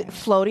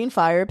floating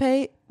fire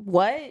pit?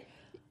 What?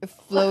 A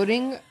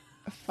floating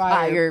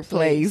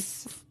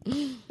fireplace.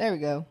 There we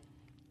go.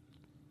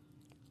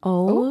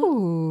 Oh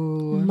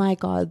Ooh. my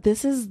God.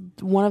 This is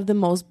one of the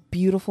most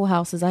beautiful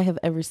houses I have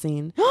ever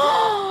seen.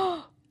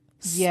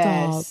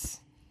 Yes.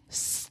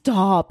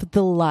 Stop.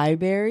 The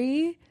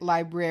library.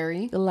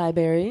 Library. The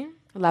library.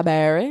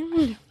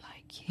 Library.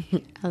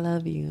 I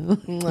love you.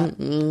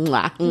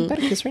 You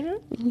better kiss right now?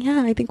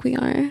 Yeah, I think we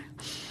are.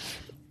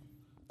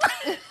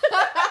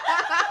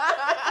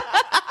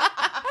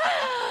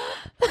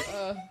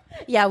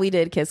 Yeah, we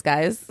did kiss,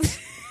 guys.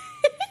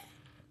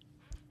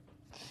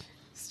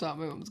 Stop.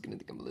 My mom's gonna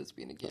think I'm a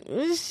lesbian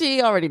again.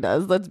 She already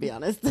does. Let's be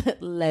honest.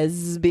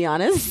 Let's be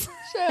honest.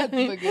 Shut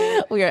the fuck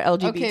up. We are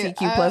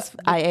LGBTQ plus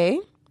IA.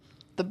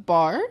 The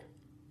bar.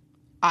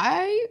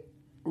 I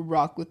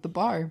rock with the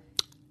bar.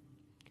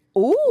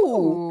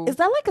 Ooh. Is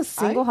that like a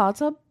single hot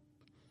tub?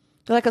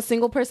 Like a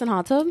single person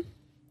hot tub?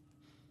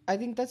 I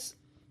think that's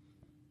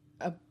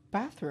a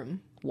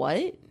bathroom.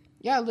 What?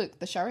 Yeah, look,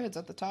 the shower head's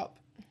at the top.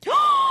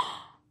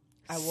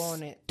 I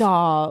want it.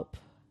 Stop.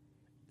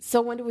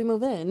 So when do we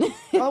move in?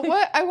 Oh,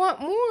 what? I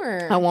want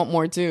more. I want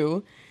more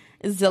too.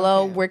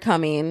 Zillow, Okay. we're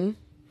coming.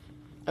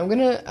 I'm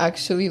gonna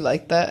actually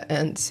like that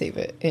and save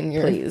it in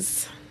your.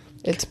 Please.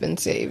 It's been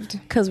saved.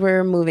 Because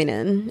we're moving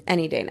in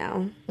any day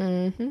now.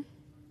 Mm-hmm.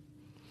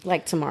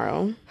 Like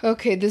tomorrow.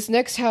 Okay, this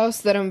next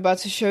house that I'm about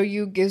to show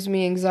you gives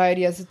me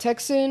anxiety as a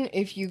Texan.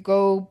 If you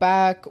go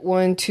back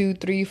 1, 2,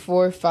 3,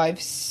 4, 5,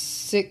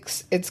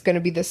 6, it's gonna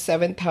be the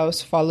 7th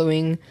house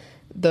following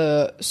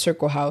the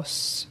circle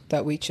house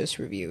that we just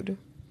reviewed.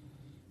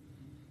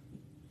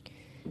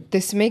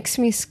 This makes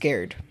me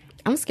scared.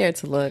 I'm scared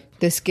to look.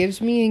 This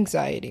gives me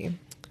anxiety.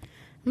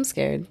 I'm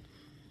scared.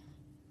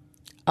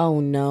 Oh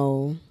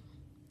no.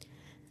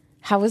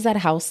 How is that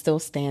house still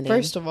standing?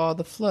 First of all,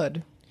 the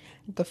flood.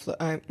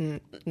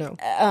 No.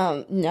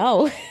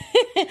 No.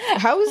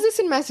 How is this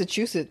in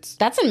Massachusetts?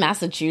 That's in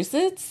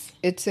Massachusetts?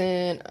 It's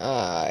in,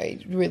 I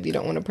really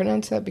don't want to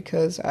pronounce that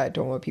because I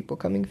don't want people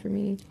coming for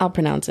me. I'll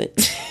pronounce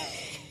it.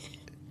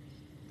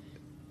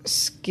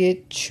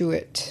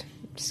 Scituate.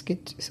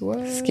 What?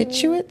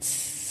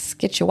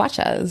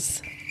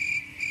 Skituachas.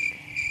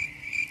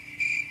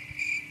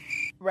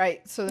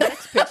 Right, so the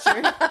next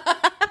picture.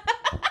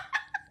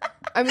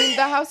 I mean,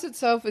 the house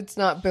itself, it's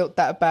not built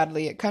that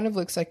badly. It kind of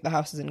looks like the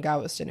houses in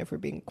Galveston, if we're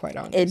being quite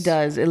honest. It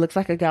does. It looks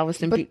like a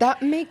Galveston. But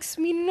that makes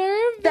me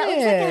nervous. That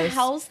looks like a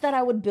house that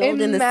I would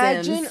build in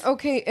The Sims.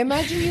 Okay,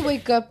 imagine you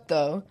wake up,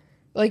 though,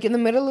 like in the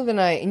middle of the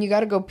night, and you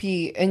gotta go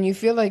pee, and you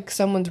feel like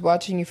someone's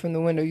watching you from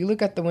the window. You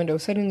look out the window,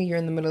 suddenly you're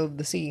in the middle of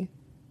the sea.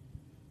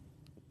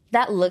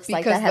 That looks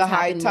like that has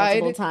happened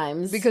multiple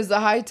times. Because the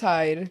high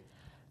tide.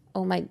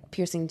 Oh, my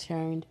piercing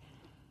turned.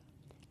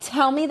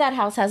 Tell me that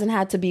house hasn't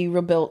had to be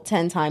rebuilt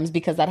 10 times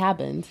because that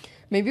happened.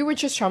 Maybe we're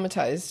just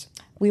traumatized.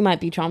 We might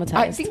be traumatized.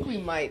 I think we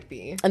might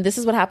be. And this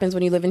is what happens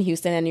when you live in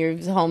Houston and your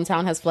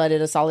hometown has flooded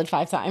a solid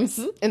 5 times.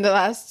 In the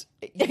last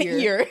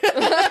year.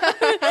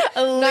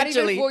 Not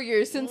even 4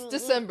 years, since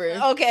December.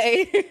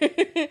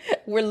 Okay.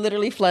 We're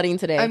literally flooding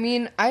today. I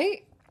mean,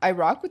 I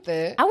rock with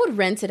it. I would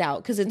rent it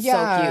out because it's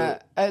so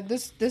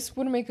cute. This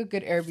would make a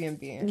good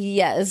Airbnb.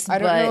 Yes, I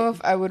don't know if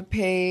I would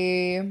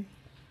pay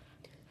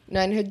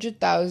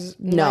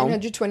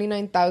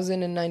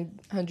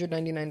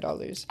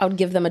 $929,999. I would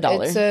give them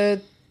 $1. It's a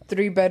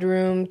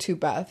 3-bedroom,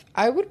 2-bath.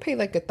 I would pay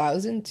like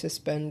 $1,000 to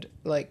spend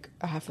like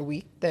a half a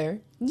week there.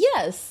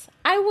 Yes,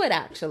 I would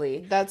actually.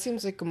 That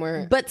seems like a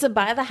more. But to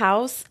buy the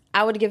house,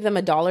 I would give them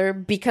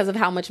 $1 because of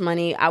how much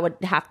money I would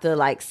have to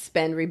like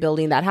spend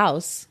rebuilding that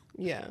house.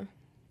 Yeah.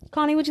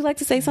 Connie, would you like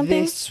to say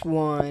something? This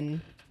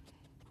one.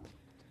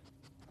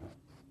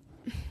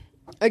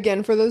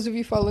 Again, for those of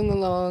you following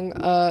along,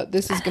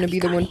 this is going to be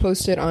the one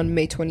posted on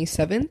May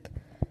 27th.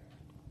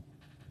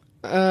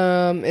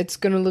 It's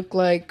going to look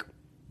like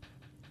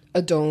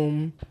a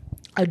dome.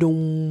 A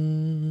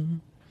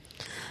dome.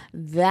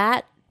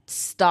 That's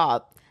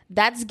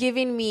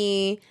giving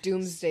me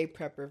Doomsday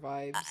Prepper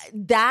vibes.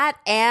 That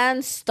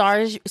and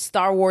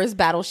Star Wars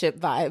Battleship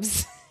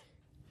vibes.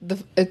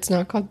 It's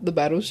not called the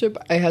Battleship.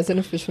 It has an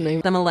official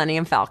name. The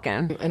Millennium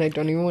Falcon. And I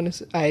don't even want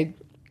to. I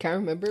can't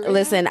remember.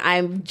 Listen,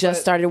 I've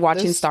just started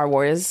watching Star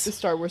Wars. The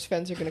Star Wars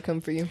fans are going to come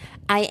for you.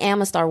 I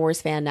am a Star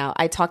Wars fan now.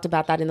 I talked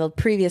about that in the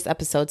previous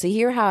episode. To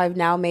hear how I've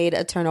now made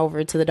a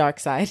turnover to the dark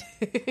side,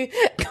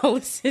 go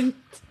listen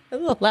to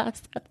the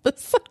last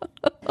episode.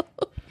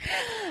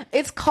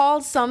 It's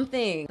called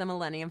something. The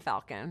Millennium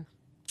Falcon.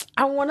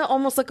 I want to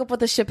almost look up what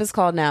the ship is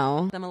called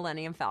now. The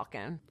Millennium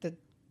Falcon. The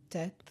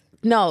Death.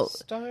 No.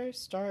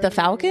 Star. The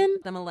Falcon?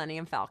 The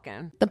Millennium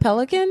Falcon. The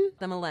Pelican?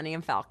 The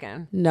Millennium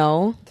Falcon.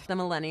 No. The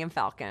Millennium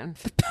Falcon.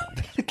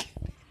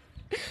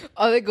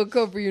 Oh, they go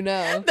cover you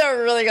now.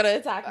 They're really going to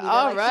attack me.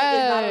 All right.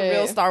 She's not a real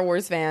right. Star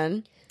Wars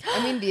fan.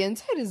 I mean, the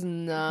inside is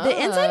nice.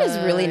 The inside is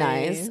really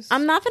nice.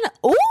 I'm not going to...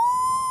 Ooh!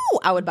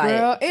 I would buy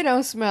Girl, it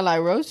don't smell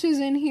like roaches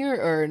in here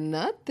or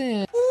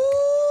nothing.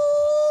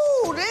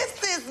 Ooh,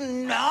 this is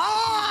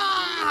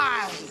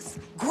nice.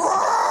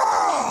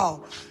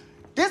 Girl,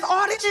 this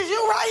all this is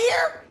you right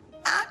here?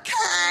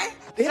 Okay.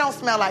 They don't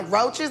smell like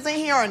roaches in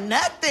here or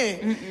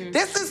nothing.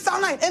 This is so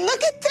nice. And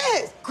look at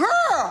this.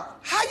 Girl,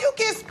 how you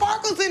get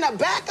sparkles in the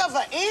back of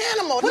an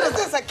animal? What is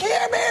this, a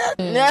Care Bear?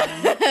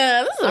 This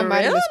is I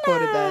might have real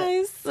misquoted that.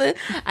 nice.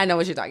 I know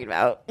what you're talking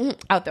about.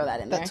 I'll throw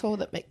that in there. That's all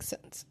that makes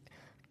sense.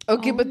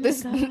 Okay, but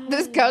this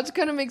couch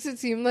kind of makes it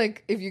seem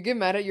like if you get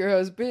mad at your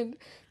husband,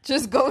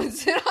 just go and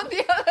sit on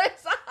the other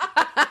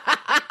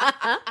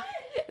side.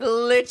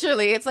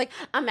 Literally, it's like,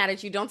 I'm mad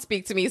at you. Don't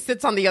speak to me.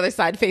 Sits on the other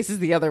side, faces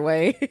the other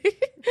way.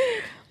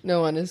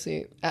 No,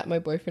 honestly, at my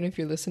boyfriend, if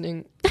you're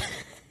listening,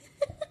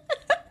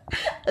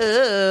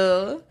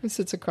 Ugh. it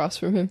sits across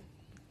from him.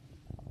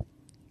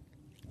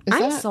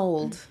 I'm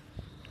sold.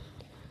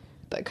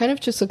 That kind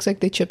of just looks like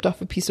they chipped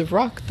off a piece of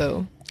rock,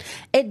 though.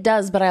 It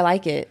does, but I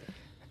like it.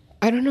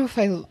 I don't know if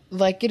I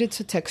like it.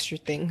 It's a texture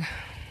thing.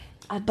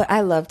 But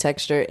I love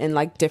texture in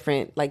like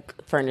different like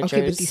furniture.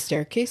 Okay, but these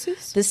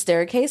staircases? The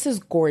staircase is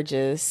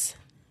gorgeous.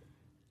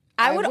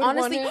 I would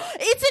honestly. want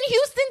It's in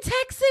Houston,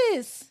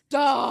 Texas.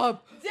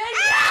 Stop!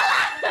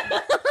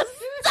 Stop!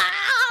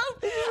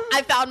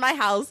 I found my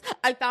house.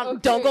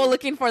 Don't go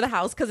looking for the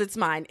house because it's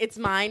mine. It's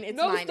mine. It's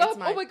mine. Stop. It's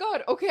mine. Oh my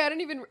god. Okay, I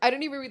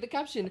didn't even read the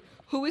caption.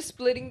 Who is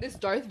splitting this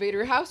Darth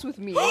Vader house with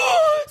me?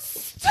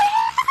 Stop!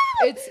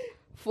 It's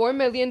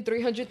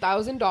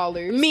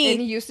 $4,300,000. Me.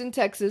 In Houston,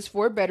 Texas.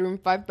 4-bedroom,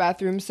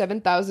 5-bathroom,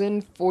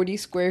 7,040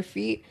 square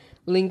feet.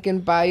 Link in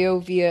bio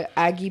via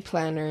Aggie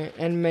Planner,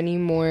 and many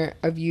more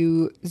of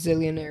you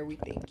zillionaire. We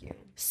thank you.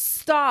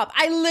 Stop.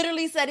 I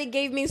literally said it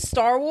gave me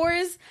Star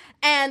Wars,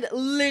 and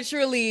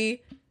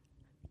literally,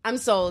 I'm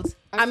sold.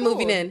 I'm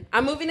moving in.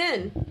 I'm moving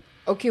in.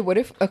 Okay, what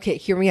if? Okay,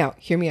 hear me out.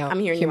 I'm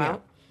hearing you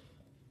out.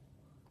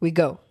 We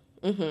go.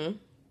 Mm-hmm.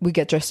 We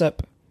get dressed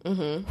up.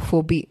 Mm-hmm.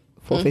 Full beat,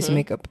 full face of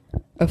makeup,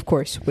 of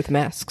course, with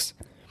masks.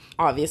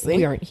 Obviously,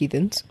 We aren't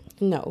heathens.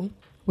 No.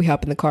 We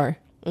hop in the car.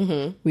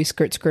 Mm-hmm. We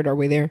skirt our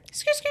way there.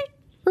 Skirt, skirt.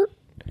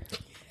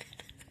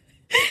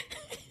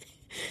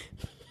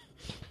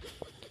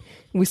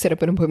 We set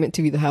up an appointment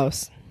to view the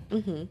house.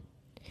 Mm-hmm. And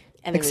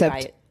then Except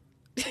we buy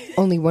it.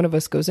 only one of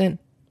us goes in.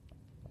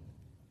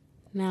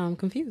 Now I'm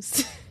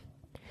confused.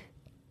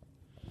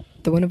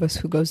 The one of us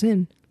who goes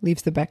in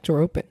leaves the back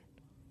door open.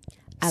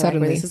 I like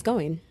where this is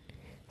going.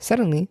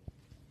 Suddenly,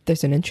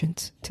 there's an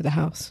entrance to the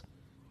house.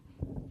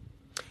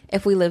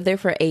 If we live there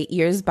for 8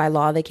 years, by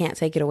law, they can't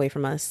take it away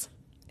from us.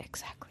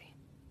 Exactly.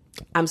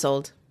 I'm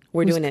sold.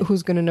 We're doing it.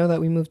 Who's gonna know that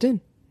we moved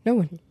in? No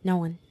one. No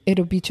one.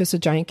 It'll be just a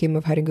giant game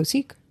of hide and go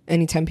seek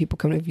anytime people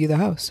come to view the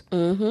house.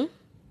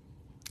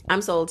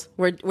 I'm sold.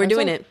 We're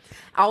doing it.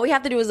 All we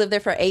have to do is live there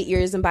for 8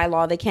 years, and by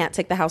law, they can't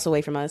take the house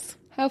away from us.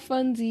 Have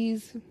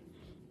funsies.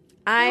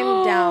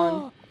 I'm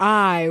down.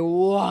 I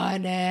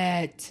want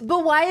it.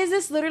 But why is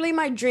this literally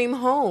my dream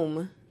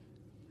home?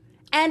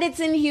 And it's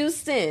in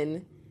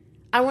Houston.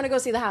 I want to go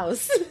see the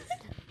house.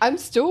 I'm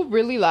still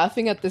really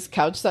laughing at this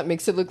couch that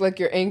makes it look like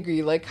you're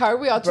angry. Like, how are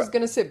we all just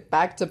gonna sit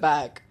back to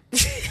back?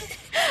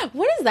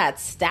 What is that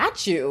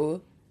statue?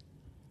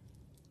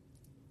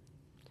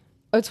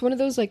 It's one of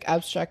those like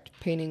abstract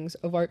paintings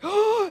of art.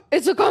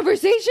 It's a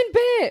conversation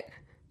pit.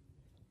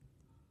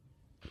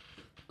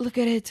 Look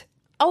at it.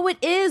 Oh, it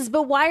is.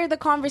 But why are the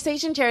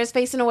conversation chairs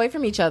facing away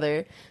from each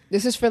other?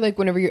 This is for like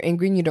whenever you're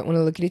angry and you don't want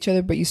to look at each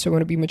other, but you still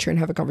want to be mature and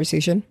have a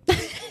conversation.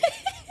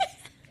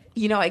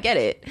 You know, I get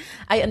it.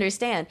 I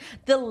understand.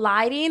 The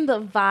lighting,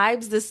 the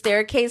vibes, the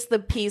staircase, the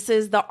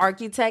pieces, the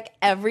architect,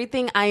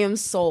 everything, I am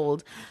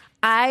sold.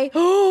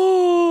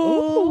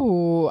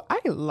 Oh, I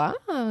lied.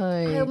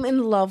 I'm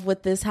in love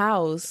with this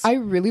house. I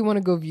really want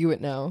to go view it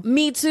now.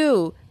 Me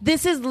too.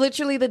 This is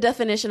literally the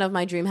definition of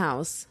my dream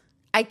house.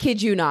 I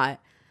kid you not.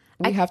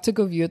 We have to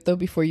go view it though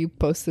before you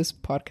post this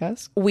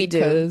podcast. We do.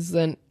 Because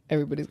then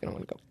everybody's going to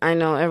want to go. I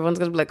know. Everyone's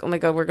going to be like, oh my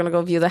God, we're going to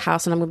go view the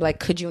house. And I'm going to be like,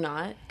 could you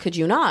not? Could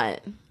you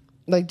not?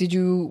 Like,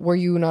 were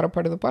you not a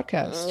part of the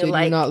podcast? Did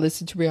Like- you not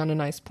listen to Brianna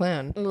Nice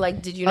plan?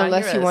 Like, did you not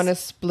Unless hear you us? want to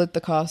split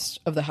the cost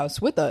of the house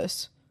with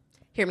us.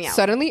 Hear me out.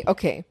 Suddenly?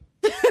 Okay.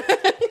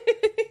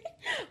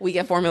 We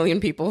get 4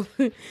 million people.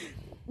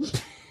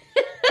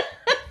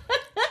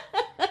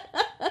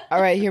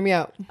 All right, hear me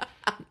out.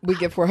 We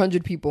get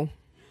 400 people.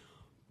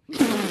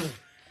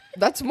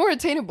 That's more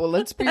attainable.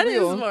 Let's be That is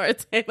real. more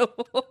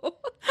attainable.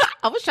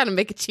 I was trying to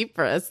make it cheap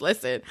for us.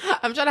 Listen,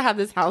 I'm trying to have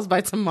this house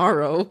by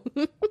tomorrow.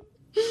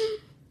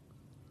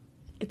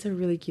 It's a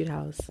really cute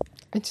house.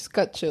 I just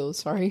got chills.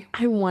 Sorry.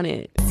 I want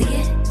it. See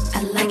it,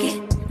 I like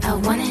it, I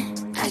want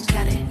it, I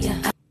got it,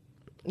 yeah.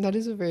 That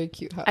is a very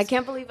cute house. I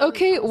can't believe.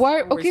 Okay,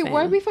 why? We're Okay,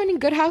 why are saying. we finding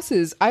good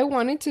houses? I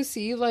wanted to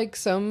see like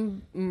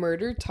some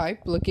murder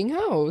type looking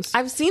house.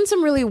 I've seen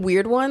some really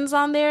weird ones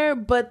on there,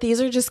 but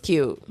these are just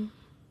cute.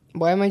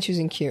 Why am I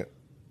choosing cute?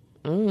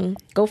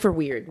 Go for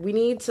weird. We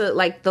need to,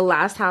 like, the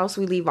last house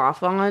we leave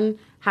off on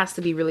has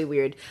to be really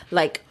weird.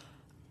 Like,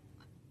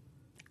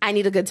 I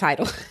need a good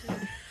title.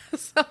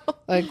 So,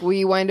 Like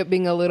we wind up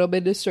being a little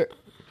bit disturbed.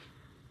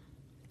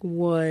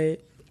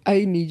 what?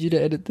 I need you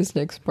to edit this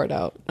next part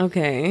out.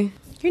 Okay.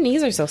 Your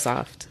knees are so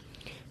soft.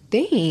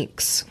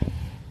 Thanks.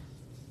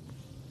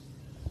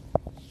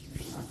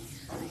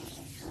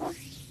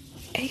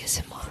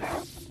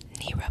 ASMR,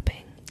 knee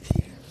rubbing.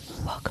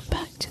 Welcome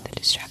back to the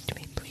Distract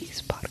Me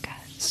Please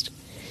podcast,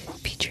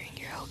 featuring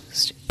your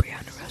host,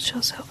 Brianna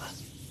Rochelle Silva,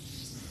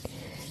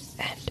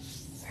 and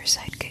her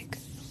sidekick,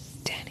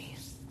 Danny.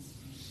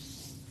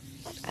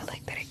 I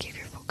like that I gave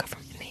your full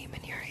government name,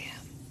 and here I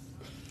am,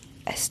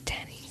 as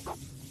Danny.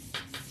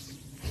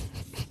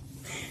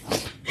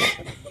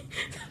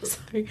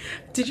 Sorry.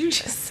 Did you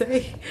just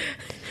say?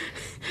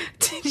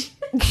 Did you?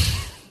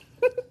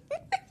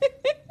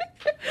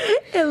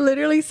 It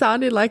literally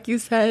sounded like you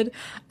said,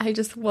 I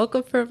just woke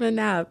up from a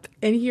nap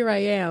and here I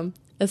am,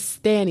 a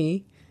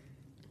Stanny.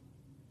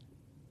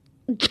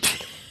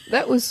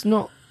 That was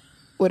not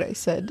what I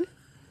said.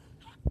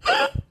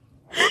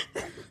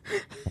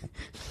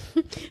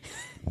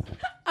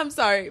 I'm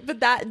sorry, but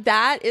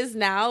that is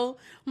now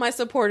my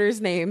supporters'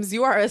 names.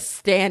 You are a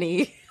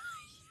Stanny.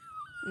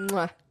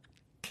 Mwah.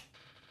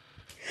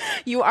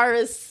 You are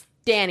a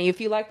Stanny. If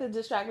you like the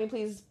Distract Me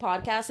Please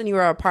podcast and you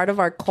are a part of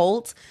our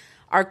cult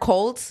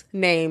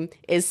name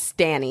is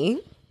Stanny.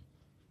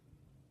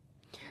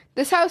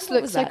 This house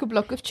was looks like that? a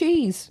block of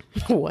cheese.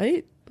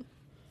 What?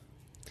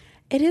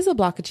 It is a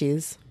block of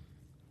cheese.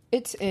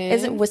 It's in.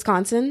 Is it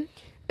Wisconsin?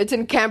 It's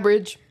in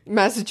Cambridge,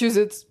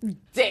 Massachusetts.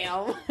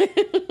 Damn.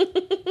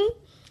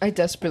 I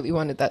desperately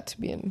wanted that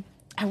to be in.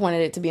 I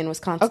wanted it to be in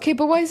Wisconsin. Okay,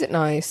 but why is it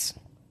nice?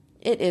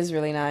 It is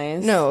really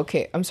nice. No,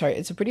 okay, I'm sorry.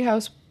 It's a pretty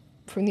house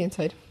from the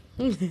inside.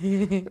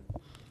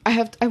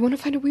 I want to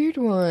find a weird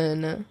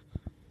one.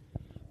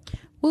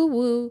 Woo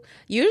woo.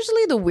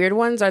 Usually the weird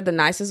ones are the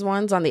nicest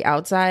ones on the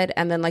outside,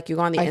 and then like you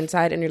go on the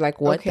inside and you're like,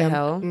 what Okay, the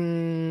hell?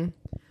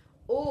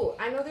 Oh,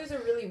 I know there's a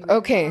really weird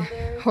Okay, one on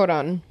there. hold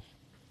on.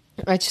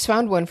 I just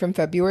found one from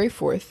February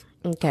 4th.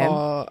 Okay.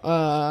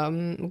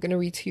 I'm gonna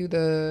read to you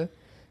the.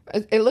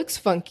 It looks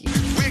funky,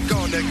 We're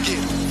gonna get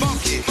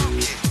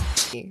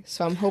funky.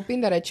 so I'm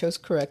hoping that I chose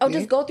correctly. Oh,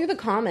 just go through the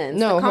comments.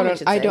 No, The hold on. comments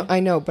should I say. don't. I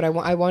know, but I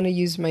want to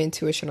use my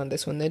intuition on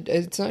this one.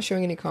 It's not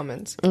showing any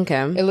comments.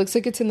 Okay. It looks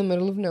like it's in the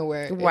middle of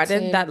nowhere. Why It's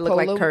did in that look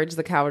Polo- like Courage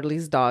the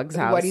Cowardly's dog's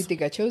house? Why do you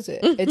think I chose it?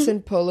 It's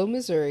in Polo,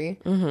 Missouri.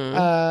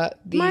 The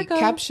Marco.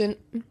 caption.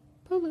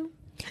 Polo.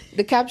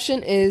 The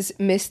caption is,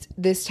 "Missed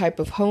this type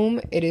of home.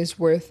 It is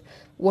worth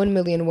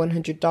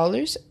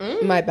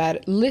 $1,100,000. My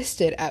bad.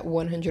 Listed at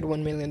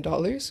 $101 million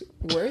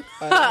worth.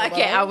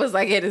 Okay, I was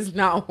like, it is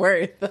not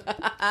worth.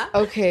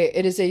 Okay,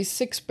 it is a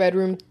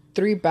 6-bedroom,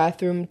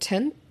 3-bathroom,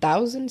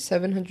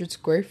 10,700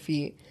 square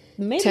feet,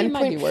 Maybe it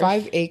might be worth.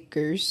 10.5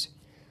 acres.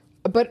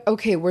 But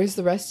okay, where's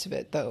the rest of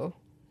it though?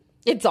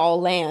 It's all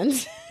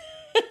land.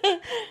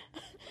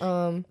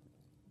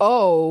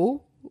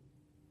 Oh,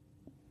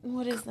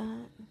 What is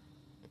that?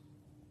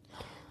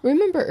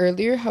 remember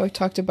earlier how I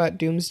talked about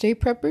doomsday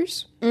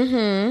preppers?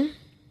 Mm-hmm.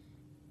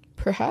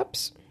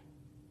 Perhaps?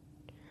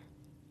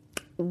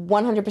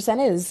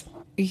 100% is.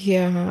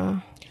 Yeah.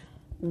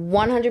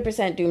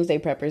 100% doomsday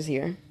preppers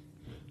here.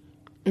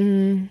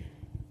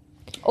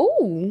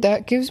 Oh,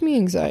 That gives me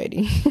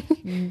anxiety.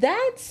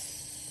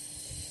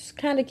 that's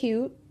kind of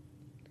cute.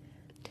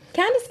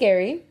 Kind of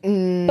scary,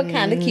 but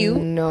kind of cute.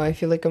 No, I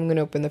feel like I'm going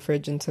to open the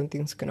fridge and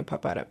something's going to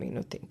pop out at me.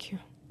 No, thank you.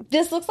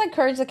 This looks like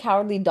Courage the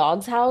Cowardly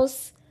Dog's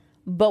house,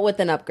 but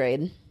with an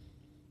upgrade.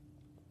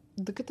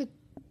 Look at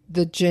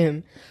the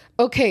gym.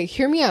 Okay,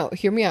 hear me out.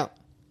 Hear me out.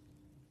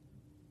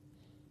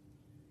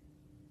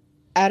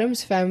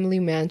 Adam's Family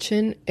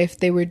Mansion if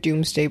they were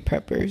doomsday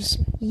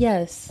preppers.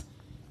 Yes.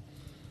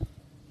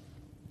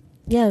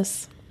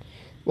 Yes.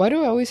 Why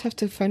do I always have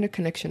to find a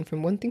connection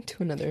from one thing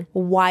to another?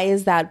 Why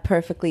is that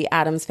perfectly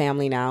Adam's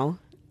Family now?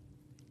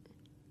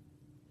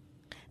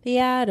 The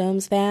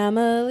Adams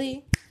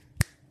Family.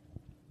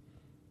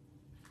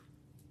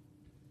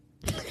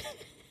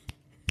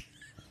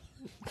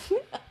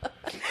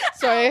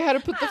 Sorry, I had to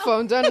put the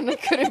phone down and I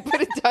couldn't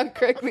put it down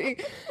correctly.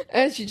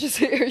 And she just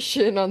hit her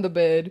shin on the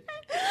bed.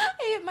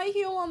 I hit my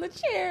heel on the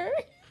chair.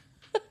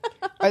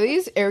 Are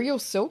these aerial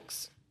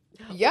silks?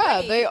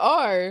 Yeah, they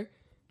are.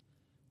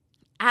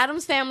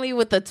 Adam's Family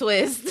with a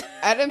twist.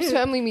 Adam's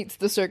Family meets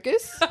the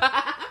circus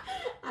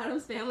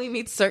Adam's Family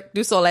meets Cirque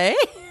du Soleil.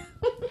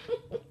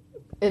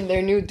 in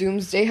their new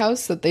doomsday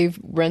house that they've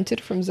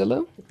rented from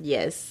Zillow.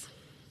 Yes.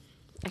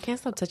 I can't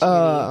stop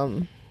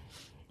touching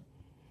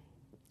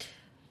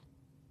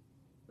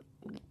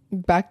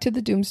Back to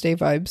the doomsday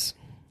vibes.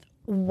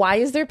 Why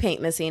is there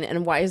paint missing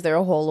and why is there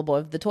a hole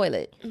above the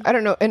toilet? I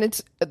don't know. And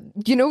it's,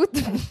 you know what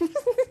the...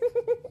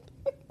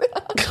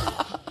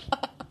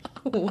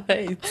 What?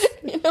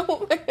 You know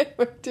what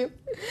I do?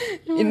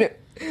 You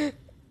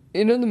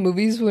know the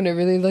movies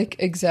whenever they like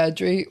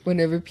exaggerate,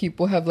 whenever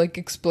people have like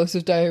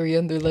explosive diarrhea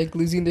and they're like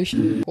losing their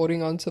shit,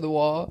 holding onto the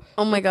wall.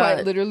 Oh my Quite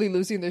God. literally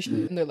losing their shit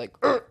and they're like,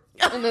 "Ugh,"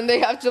 and then they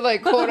have to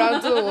like hold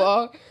onto the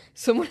wall.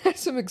 Someone had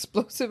some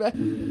explosive.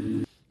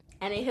 And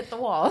it hit the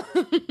wall.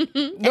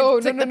 No.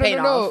 took the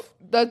paint off.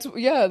 That's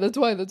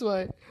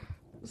why.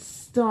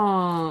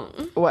 Stop.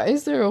 Why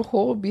is there a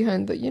hole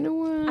behind the? You know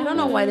what? I don't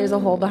know why there's a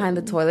hole behind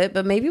the toilet,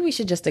 but maybe we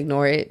should just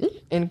ignore it.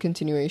 In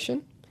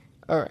continuation.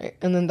 All right,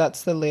 and then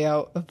that's the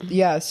layout of.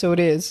 Yeah, so it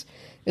is.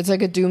 It's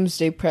like a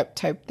doomsday prep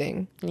type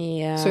thing.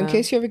 Yeah. So in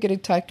case you ever get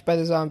attacked by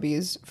the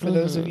zombies, for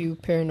those of you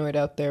paranoid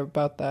out there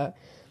about that,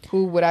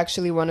 who would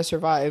actually want to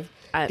survive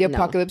the no.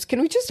 apocalypse, can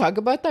we just talk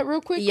about that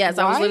real quick? Yes,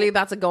 I was Why? literally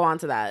about to go on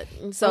to that.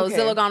 So Okay.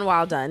 Zillow Gone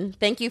Wild done.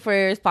 Thank you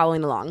for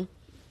following along.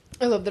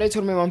 I love that I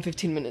told my mom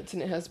 15 minutes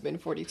and it has been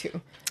 42.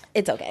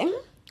 It's okay.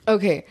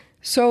 Okay,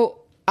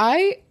 so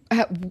I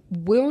have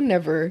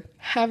never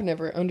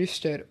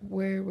understood.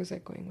 Where was I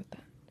going with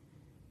that?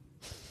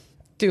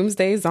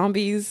 Doomsday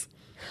zombies.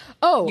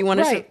 Oh, You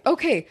wanna right.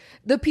 Okay.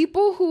 The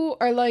people who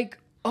are like,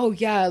 oh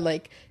yeah,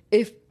 like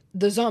if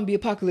the zombie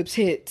apocalypse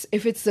hits,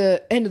 if it's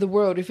the end of the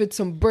world, if it's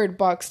some Bird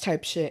Box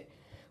type shit,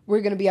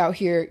 we're gonna be out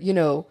here, you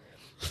know,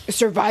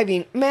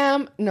 surviving.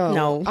 Ma'am,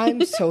 no.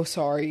 I'm so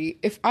sorry.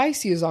 If I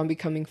see a zombie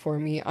coming for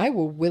me, I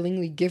will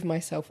willingly give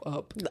myself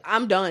up.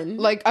 I'm done.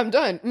 Like, I'm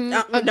done.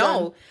 I'm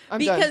done.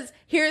 Because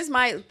here's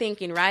my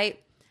thinking, right?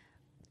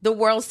 The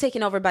world's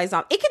taken over by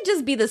zombies. It could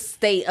just be the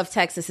state of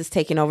Texas is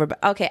taken over.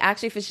 But okay,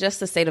 actually, if it's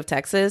just the state of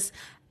Texas,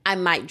 I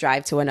might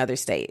drive to another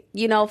state.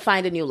 You know,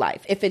 find a new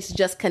life. If it's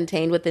just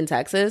contained within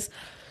Texas.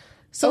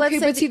 So okay,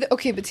 let's say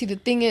but see, the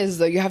thing is,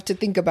 though, you have to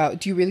think about,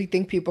 do you really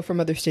think people from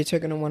other states are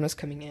going to want us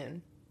coming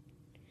in?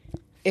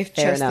 If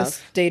Fair just enough. the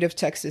state of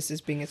Texas is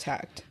being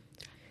attacked.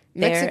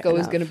 Fair Mexico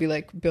is enough. going to be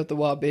like, build the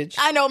wall, bitch.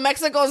 I know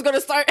Mexico is going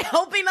to start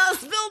helping us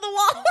build the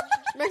wall.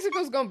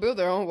 Mexico's going to build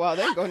their own wall.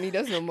 They ain't going to need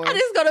us no more. And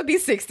it's going to be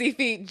 60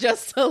 feet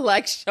just to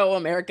like show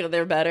America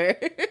they're better.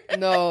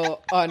 No,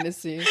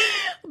 honestly.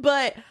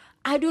 But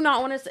I do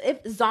not want to. If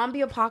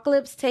zombie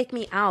apocalypse, take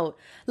me out.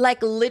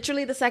 Like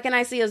literally, the second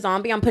I see a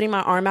zombie, I'm putting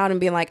my arm out and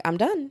being like, "I'm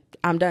done.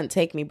 I'm done.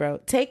 Take me, bro.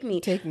 Take me.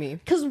 Take me."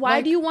 Because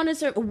why do you want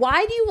to?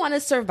 Why do you want to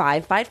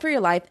survive? Fight for your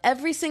life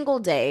every single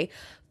day,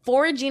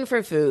 foraging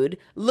for food,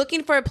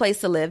 looking for a place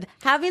to live,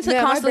 having to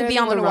constantly be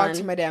on the to run. walk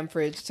to my damn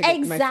fridge to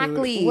get my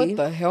Exactly. food. What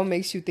the hell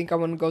makes you think I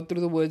want to go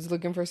through the woods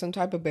looking for some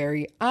type of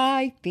berry?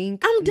 I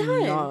think I'm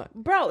done, not.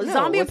 bro. No,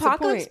 Zombie what's the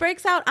apocalypse point?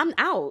 breaks out. I'm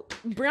out.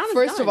 Brianna's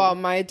First done. of all,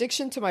 my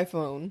addiction to my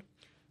phone.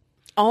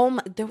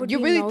 there would You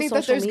be really no think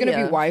that social there's going to be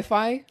media.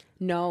 Wi-Fi?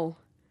 No,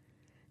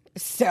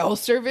 Cell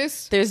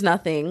service? there's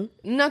nothing.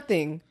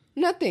 Nothing.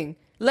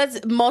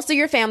 Most of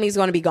your family is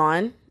going to be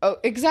gone. Oh,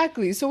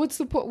 exactly. So what's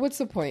the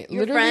point?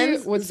 Your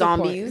friends, what's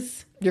zombies.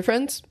 The point? Your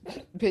friends,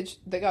 bitch,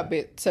 they got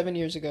bit 7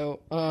 years ago.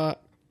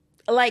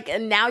 Like,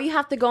 and now you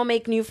have to go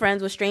make new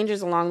friends with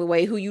strangers along the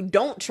way who you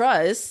don't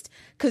trust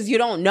because you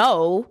don't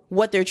know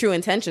what their true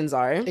intentions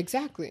are.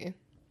 Exactly.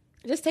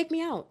 Just take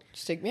me out.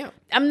 Just take me out.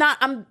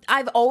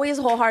 I've always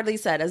wholeheartedly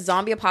said a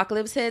zombie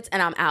apocalypse hits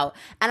and I'm out.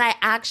 And I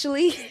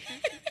actually,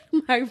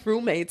 my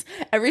roommates,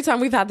 every time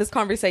we've had this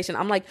conversation,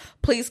 I'm like,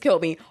 please kill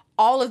me.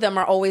 All of them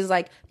are always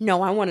like,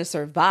 no, I want to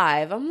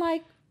survive. I'm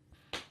like,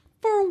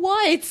 for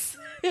what?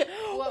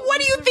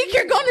 What do you think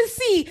you're going to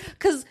see?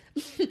 Because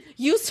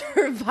you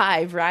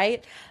survive,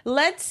 right?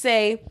 Let's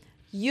say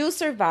you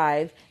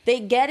survive. They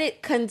get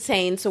it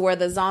contained to where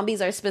the zombies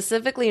are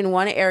specifically in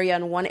one area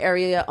and one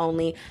area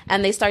only,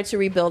 and they start to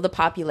rebuild the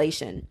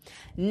population.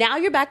 Now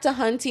you're back to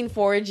hunting,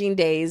 foraging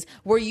days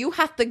where you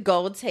have to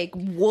go take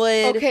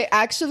wood. Okay,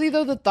 actually,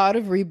 though, the thought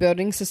of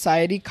rebuilding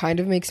society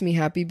kind of makes me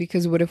happy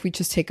because what if we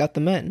just take out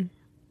the men?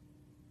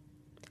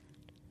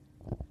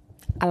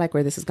 I like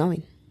where this is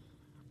going.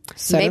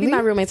 Suddenly? Maybe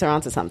my roommates are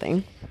onto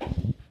something.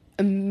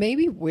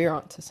 Maybe we're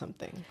onto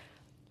something.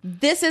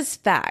 This is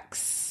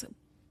facts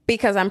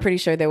because I'm pretty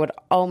sure they would.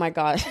 Oh my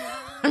God.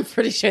 I'm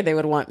pretty sure they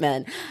would want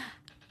men.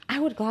 I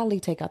would gladly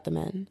take out the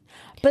men.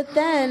 But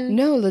then.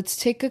 No, let's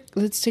take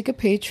a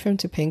page from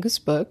Topanga's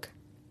book.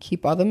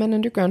 Keep all the men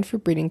underground for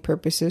breeding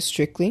purposes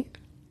strictly.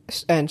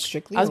 I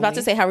was about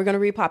to say how we're going to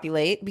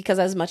repopulate because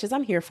as much as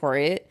I'm here for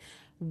it,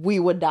 we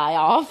would die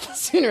off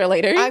sooner or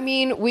later. I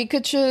mean, we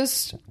could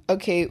just,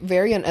 okay,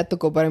 very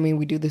unethical, but I mean,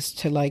 we do this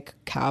to like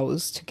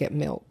cows to get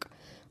milk.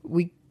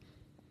 We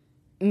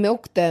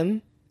milk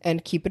them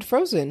and keep it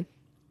frozen.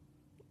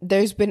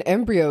 There's been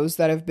embryos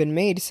that have been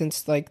made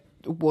since like,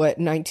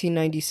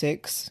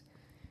 1996?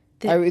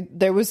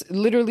 There was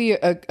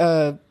literally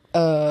an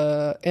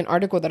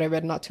article that I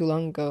read not too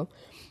long ago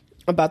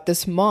about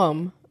this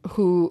mom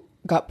who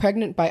got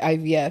pregnant by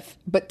IVF,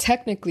 but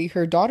technically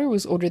her daughter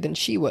was older than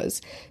she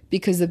was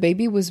because the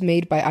baby was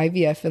made by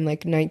IVF in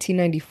like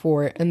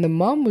 1994 and the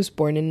mom was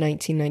born in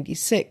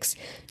 1996,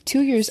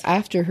 2 years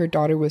after her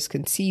daughter was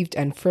conceived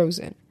and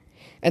frozen.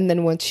 And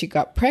then once she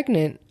got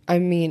pregnant, I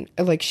mean,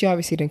 like she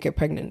obviously didn't get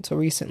pregnant until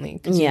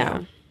recently. Yeah. You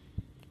know,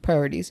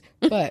 priorities.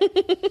 But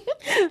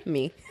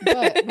me.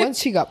 But once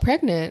she got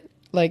pregnant,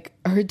 like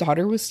her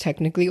daughter was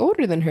technically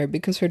older than her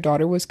because her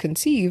daughter was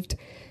conceived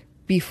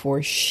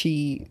before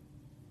she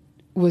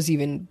was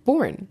even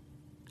born.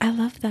 I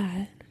love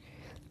that.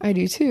 I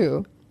do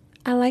too.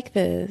 I like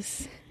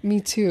this.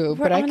 Me too.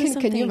 We're but I onto can you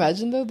something.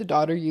 imagine though the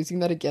daughter using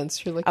that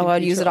against her? Like, Oh, in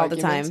I'd use future it all the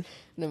arguments? time.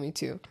 No, me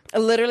too.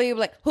 Literally,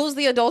 like, who's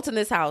the adult in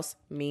this house?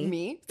 Me.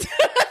 Me?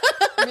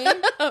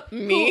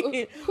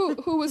 Me.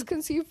 Who was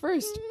conceived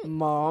first?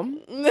 Mom.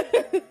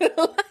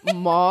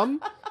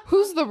 Mom.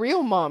 Who's the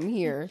real mom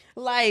here?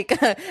 Like,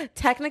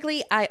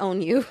 technically, I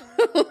own you.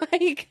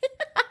 Like,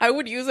 I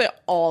would use it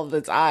all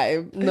the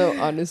time. No,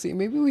 honestly,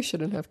 maybe we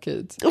shouldn't have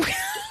kids.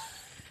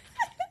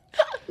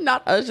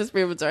 Not us just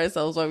proving to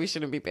ourselves why we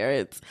shouldn't be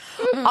parents.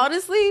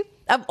 Honestly,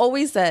 I've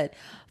always said,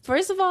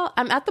 first of all,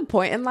 I'm at the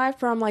point in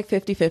life where I'm like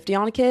 50-50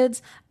 on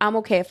kids. I'm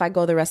okay if I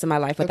go the rest of my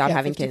life without Okay,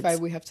 having 55,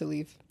 kids. we have to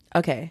leave.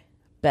 Okay,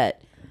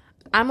 bet.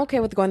 I'm okay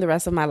with going the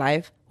rest of my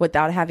life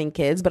without having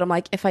kids, but I'm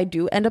like, if I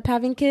do end up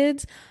having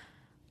kids,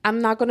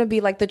 I'm not going to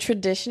be like the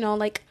traditional,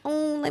 like,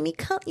 oh, let me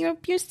cut your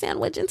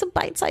sandwich into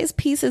bite-sized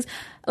pieces.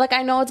 Like,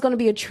 I know it's going to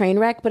be a train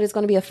wreck, but it's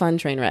going to be a fun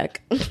train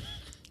wreck.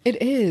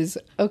 It is.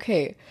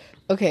 Okay.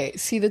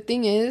 See, the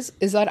thing is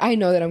that I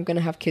know that I'm going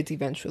to have kids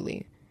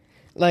eventually.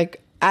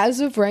 Like, as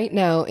of right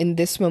now, in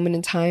this moment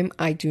in time,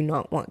 I do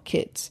not want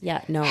kids.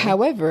 Yeah, no.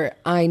 However,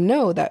 I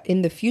know that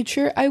in the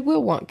future, I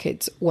will want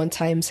kids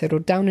once I am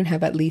settled down and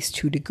have at least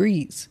 2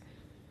 degrees.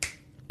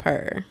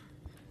 Per.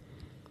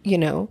 You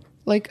know?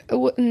 Like,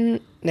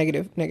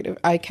 negative.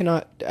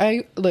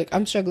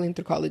 I'm struggling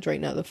through college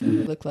right now. The fuck I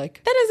look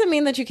like. That doesn't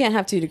mean that you can't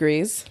have 2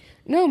 degrees.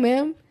 No,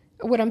 ma'am.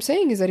 What I'm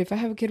saying is that if I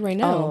have a kid right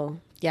now. Oh,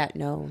 yeah,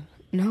 no.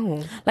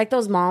 No. Like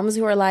those moms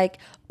who are like,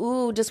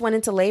 ooh, just went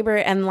into labor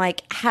and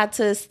like had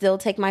to still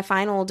take my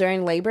final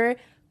during labor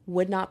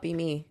would not be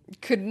me.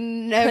 Could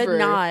never Could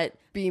not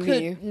be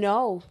me.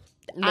 No.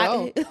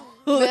 No.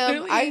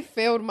 Ma'am, I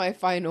failed my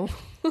final.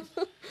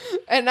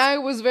 And I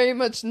was very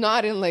much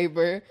not in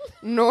labor,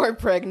 nor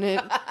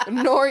pregnant,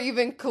 nor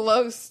even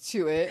close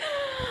to it.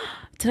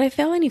 Did I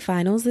fail any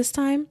finals this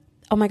time?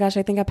 Oh my gosh,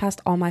 I think I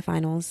passed all my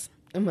finals.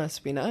 It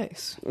must be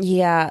nice.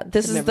 Yeah,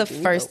 this is never the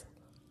been, first.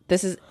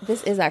 This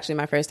is actually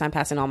my first time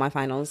passing all my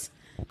finals.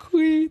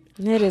 Queen.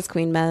 It is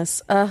queen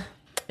mess.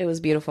 It was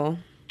beautiful.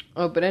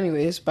 Oh, but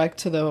anyways, back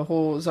to the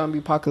whole zombie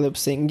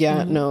apocalypse thing.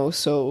 Yeah, no.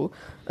 So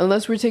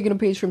unless we're taking a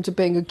page from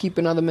Topanga,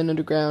 keeping all the men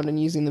underground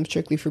and using them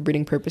strictly for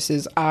breeding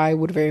purposes, I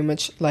would very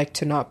much like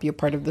to not be a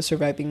part of the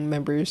surviving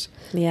members.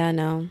 Yeah,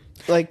 no.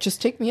 Like,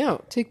 just take me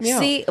out. Take me out.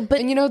 See, but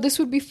and you know, this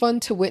would be fun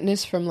to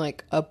witness from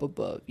like up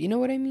above. You know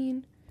what I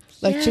mean?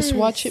 Like, just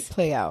watch Yes. it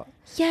play out.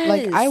 Yes.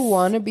 Like, I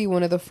want to be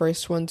one of the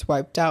first ones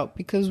wiped out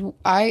because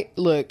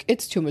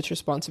it's too much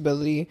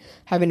responsibility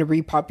having to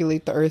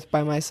repopulate the earth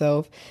by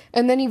myself.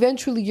 And then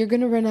eventually you're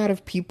going to run out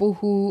of people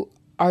who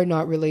are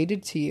not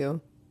related to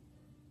you.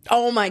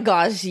 Oh my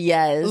gosh,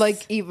 yes.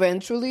 Like,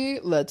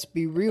 eventually, let's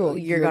be real.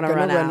 You're gonna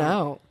run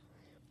out.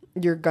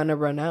 You're going to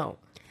run out.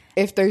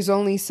 If there's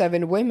only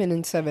 7 women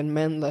and 7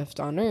 men left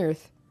on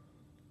earth,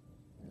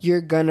 you're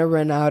going to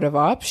run out of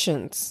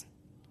options.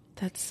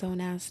 that's so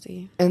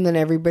nasty. And then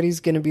everybody's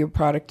going to be a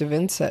product of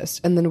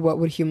incest. And then what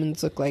would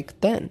humans look like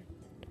then?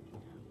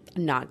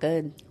 Not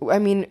good. I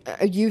mean,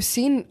 you've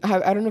seen,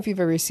 I don't know if you've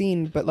ever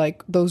seen, but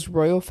like those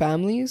royal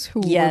families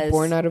who Yes. were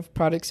born out of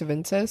products of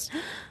incest.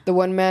 The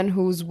one man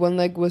whose one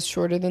leg was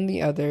shorter than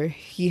the other,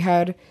 he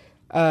had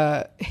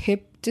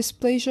hip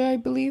dysplasia, I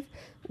believe,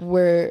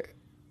 where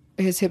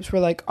his hips were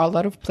like all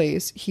out of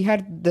place. He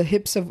had the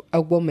hips of a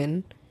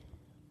woman.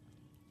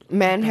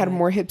 Man had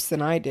more hips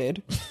than I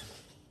did.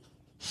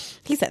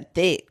 He said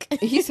thick.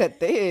 He said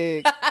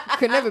thick.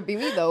 Could never be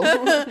me though.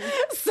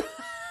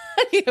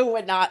 It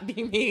would not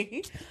be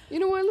me. You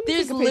know what? Let me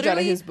There's take a page out of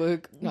literally- his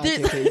book. Not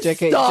there's-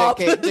 JK, Stop.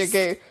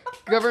 JK.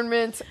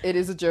 Government, it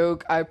is a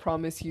joke. I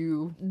promise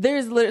you.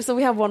 There's literally, so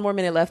we have one more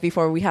minute left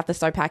before we have to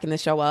start packing the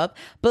show up.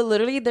 But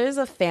literally, there's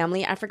a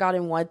family, I forgot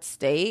in what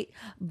state,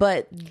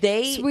 but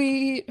they.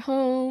 Sweet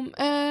home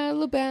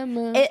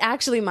Alabama. It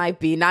actually might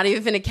be, not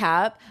even in a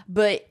cap,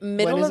 but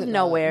middle is of it not?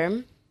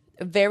 nowhere,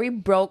 very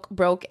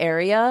broke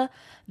area.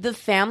 The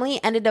family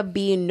ended up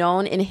being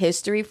known in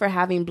history for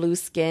having blue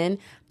skin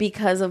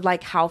because of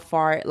like how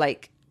far,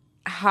 like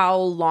how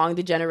long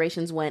the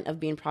generations went of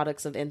being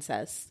products of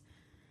incest.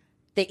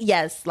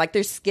 Yes, like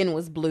their skin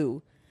was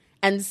blue.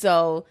 And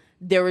so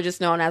they were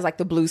just known as like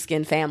the blue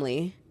skin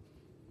family.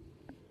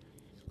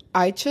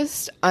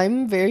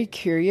 I'm very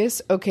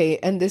curious. Okay,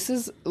 and this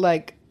is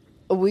like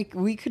we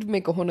could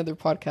make a whole nother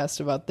podcast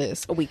about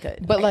this. We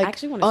could. But I like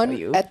actually want to show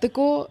you.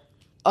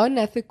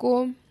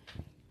 unethical.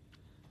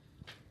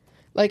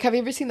 Like, have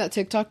you ever seen that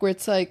TikTok where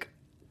it's like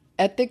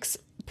ethics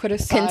put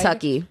aside?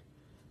 Kentucky.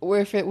 Where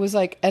if it was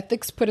like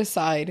ethics put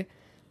aside,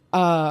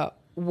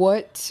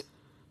 what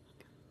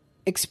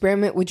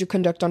experiment would you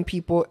conduct on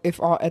people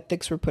if all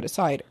ethics were put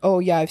aside? Oh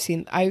yeah, I've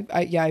seen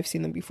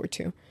them before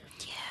too.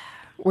 Yeah.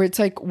 Where it's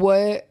like,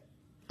 what,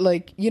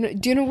 like, you know,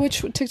 do you know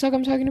which TikTok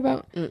I'm talking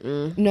about?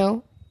 Mm-mm.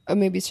 No?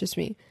 Maybe it's just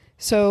me.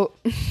 So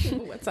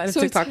What side of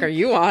So it's TikTok are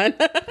you on?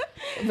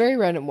 very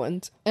random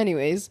ones.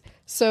 Anyways,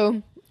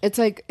 so it's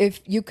like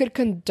if you could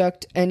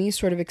conduct any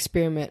sort of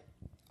experiment,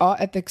 all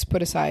ethics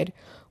put aside,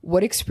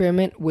 what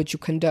experiment would you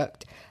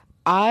conduct?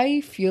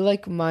 I feel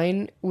like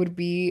mine would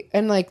be,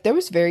 and like there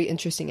was very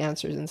interesting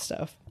answers and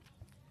stuff.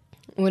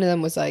 One of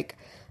them was like,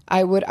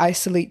 I would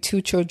isolate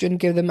 2 children,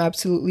 give them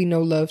absolutely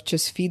no love,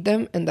 just feed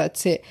them and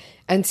that's it,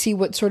 and see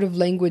what sort of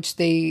language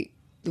they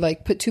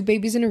like. Put 2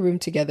 babies in a room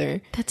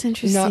together. That's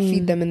interesting. Not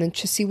feed them, and then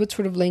just see what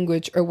sort of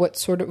language or what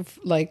sort of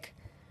like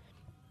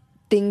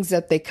things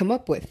that they come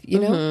up with, you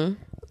know,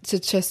 to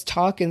just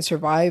talk and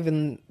survive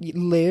and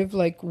live.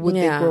 Like, would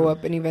they grow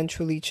up and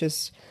eventually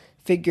just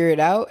figure it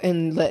out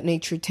and let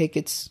nature take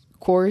its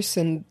course?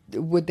 And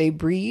would they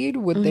breed?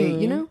 Would they,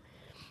 you know?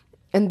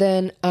 And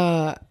then,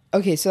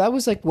 okay, so that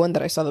was like one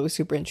that I saw that was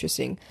super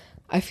interesting.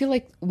 I feel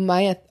like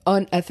my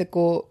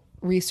unethical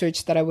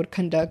research that I would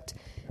conduct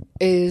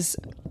is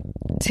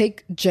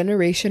take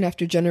generation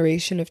after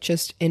generation of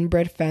just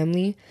inbred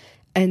family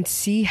and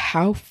see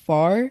how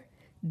far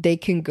they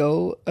can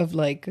go of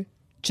like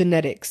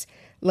genetics.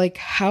 Like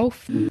how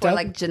Or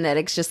like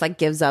genetics just like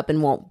gives up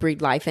and won't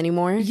breed life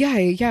anymore.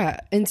 yeah,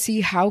 and see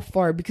how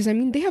far, because I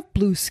mean they have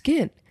blue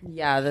skin,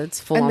 Yeah, that's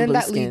full and on then blue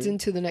that skin. leads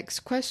into the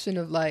next question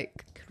of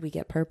like, Could we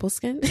get purple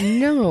skin?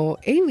 no,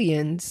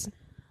 aliens.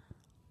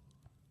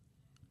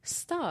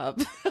 Stop.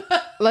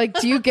 Like,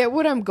 do you get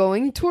what I'm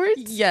going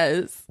towards?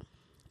 Yes.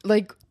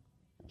 Like,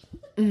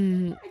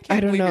 I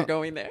don't know.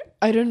 Going there.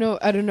 I don't know.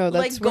 That's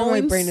Like where my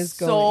going brain is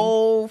going.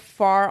 so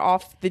far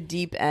off the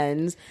deep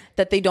ends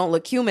that they don't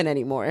look human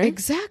anymore.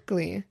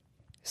 Exactly.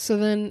 So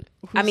then,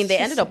 I mean, they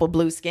ended up with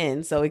blue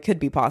skin, so it could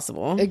be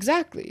possible.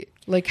 exactly.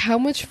 Like, how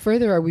much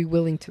further are we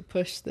willing to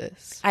push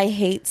this? I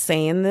hate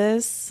saying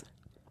this.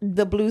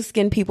 The blue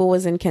skin people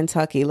was in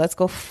Kentucky. Let's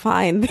go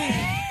find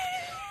them.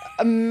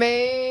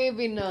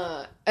 Maybe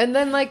not. And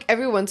then, like,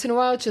 every once in a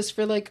while, just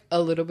for like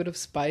a little bit of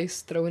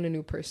spice, throw in a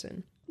new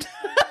person.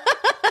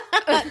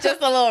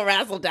 Just a little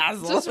razzle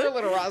dazzle. Just for a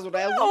little razzle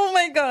dazzle. Oh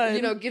my god.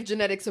 You know, give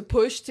genetics a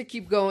push to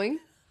keep going.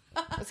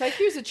 It's like,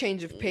 here's a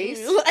change of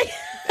pace. Like-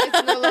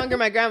 It's no longer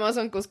my grandma's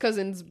uncle's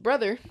cousin's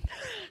brother.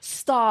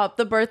 Stop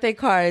the birthday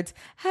cards.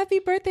 Happy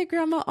birthday,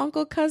 grandma,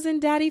 uncle, cousin,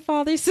 daddy,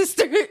 father,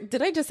 sister.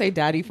 Did I just say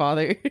daddy,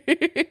 father?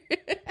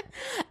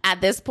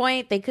 At this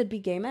point, they could be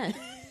gay men.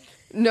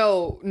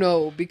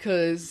 No,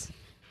 because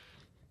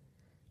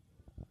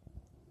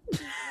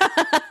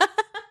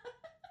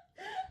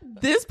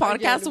This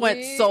podcast Again, went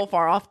we- so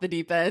far off the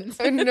deep end.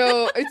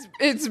 no,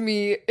 it's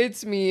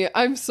me.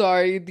 I'm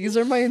sorry. These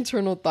are my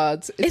internal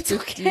thoughts. It's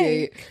It's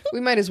okay. 58.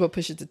 We might as well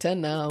push it to 10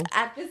 now.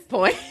 At this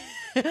point.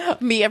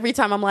 Me, every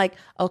time I'm like,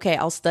 okay,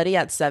 I'll study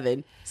at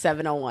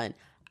 7:01.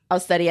 I'll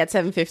study at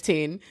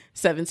 7:15,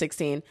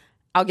 7:16.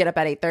 I'll get up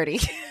at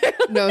 8:30.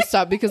 No,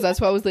 stop, because that's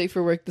why I was late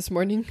for work this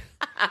morning.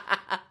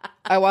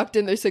 I walked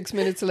in there 6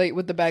 minutes late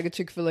with the bag of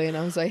Chick-fil-A and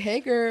I was like, hey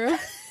girl,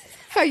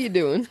 how you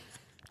doing?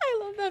 I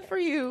love that for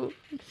you.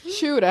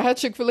 Shoot, I had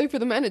Chick-fil-A for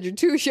the manager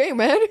too. Shame,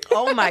 man.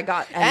 Oh my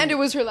God. And it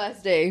was her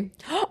last day.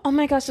 Oh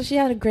my gosh, so she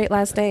had a great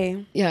last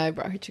day. Yeah, I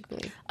brought her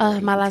Chick-fil-A.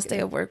 My last day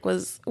of work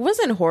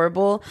wasn't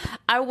horrible.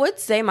 I would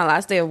say my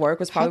last day of work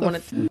was probably one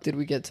of did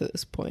we get to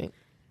this point?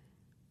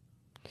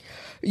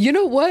 You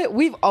know what?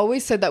 We've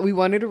always said that we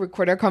wanted to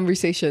record our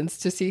conversations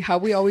to see how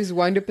we always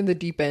wind up in the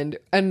deep end.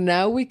 And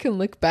now we can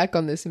look back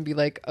on this and be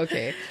like,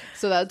 okay,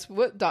 so that's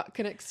what dot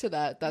connects to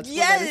that. That's what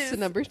led us to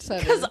number 7.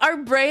 Because our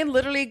brain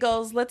literally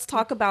goes, let's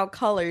talk about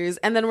colors.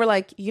 And then we're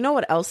like, you know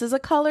what else is a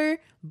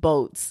color?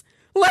 Boats.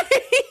 Like,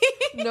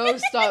 no,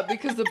 stop,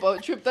 because the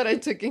boat trip that I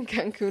took in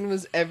Cancun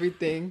was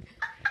everything.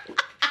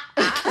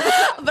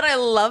 But I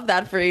love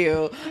that for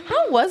you.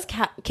 How was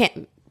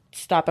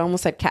Stop, I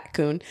almost said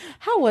Cancun.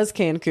 How was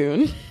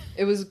Cancun?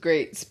 It was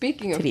great.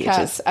 Speaking of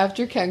cats,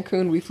 after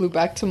Cancun, we flew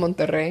back to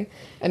Monterrey.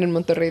 And in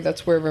Monterrey,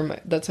 that's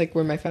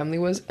where my family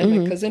was.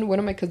 And one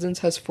of my cousins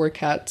has 4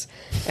 cats.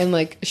 And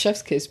like,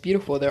 chef's kiss,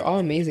 beautiful. They're all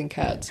amazing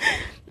cats.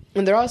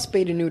 And they're all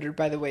spayed and neutered,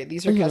 by the way.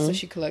 These are cats that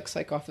she collects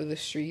like off of the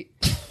street.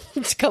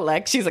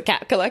 She's a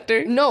cat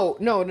collector? No.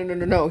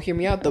 Hear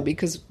me out though,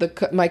 because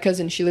my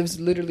cousin, she lives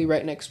literally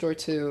right next door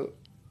to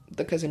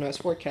the cousin who has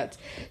 4 cats.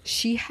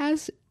 She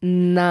has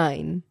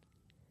 9.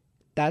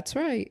 That's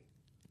right.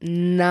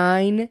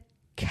 9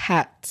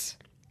 cats.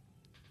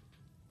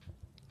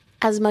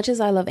 As much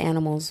as I love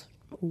animals,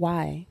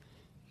 why?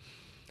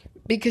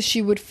 Because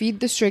she would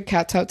feed the stray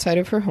cats outside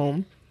of her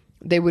home.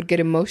 They would get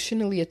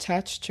emotionally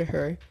attached to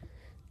her,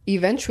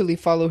 eventually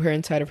follow her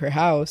inside of her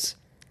house.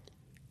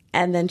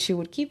 And then she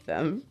would keep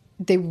them.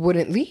 They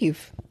wouldn't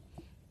leave.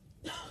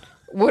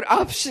 What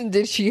option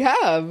did she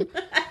have?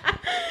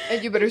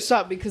 And you better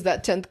stop, because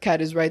that 10th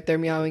cat is right there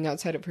meowing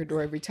outside of her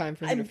door every time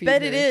for her to feed her. I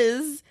bet it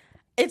is.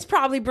 It's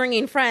probably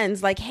bringing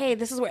friends. Like, hey,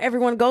 this is where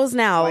everyone goes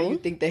now. Why do you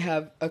think they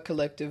have a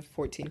collective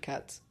 14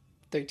 cats?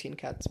 13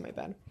 cats, my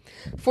bad.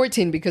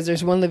 14, because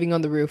there's one living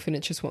on the roof and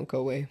it just won't go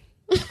away.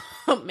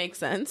 Makes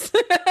sense.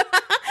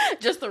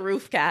 Just the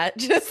roof cat.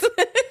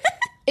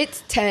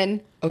 It's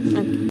 10.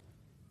 Okay.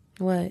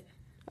 What?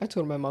 I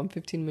told my mom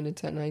 15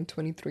 minutes at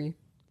 9:23.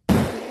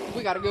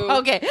 We gotta go.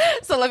 Okay,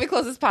 so let me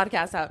close this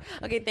podcast out.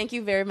 Okay, thank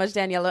you very much,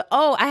 Daniela.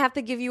 Oh, I have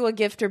to give you a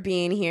gift for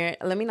being here.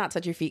 Let me not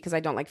touch your feet, because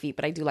I don't like feet,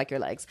 but I do like your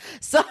legs.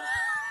 So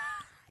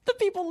the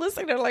people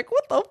listening are like,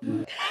 what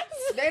the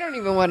They don't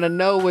even want to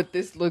know what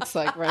this looks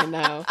like right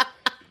now.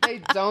 They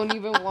don't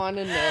even want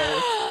to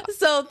know.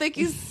 So thank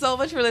you so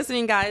much for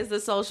listening, guys. The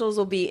socials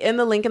will be in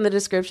the link in the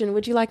description.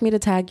 Would you like me to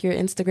tag your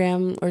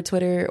Instagram or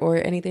Twitter or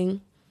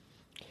anything?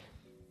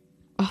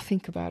 I'll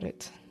think about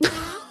it.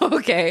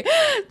 Okay.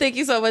 Thank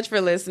you so much for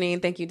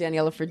listening. Thank you,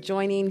 Daniela, for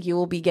joining. You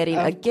will be getting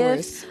a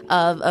gift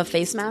of a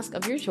face mask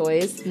of your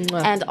choice.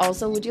 Mwah. And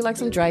also, would you like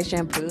some dry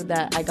shampoo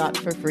that I got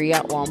for free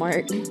at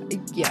Walmart?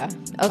 Yeah.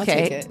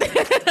 Okay.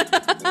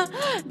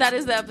 That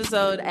is the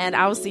episode, and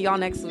I will see y'all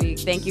next week.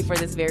 Thank you for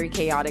this very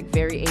chaotic,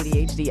 very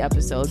ADHD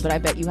episode, but I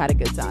bet you had a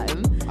good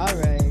time. All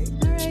right.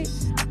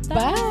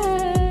 Bye.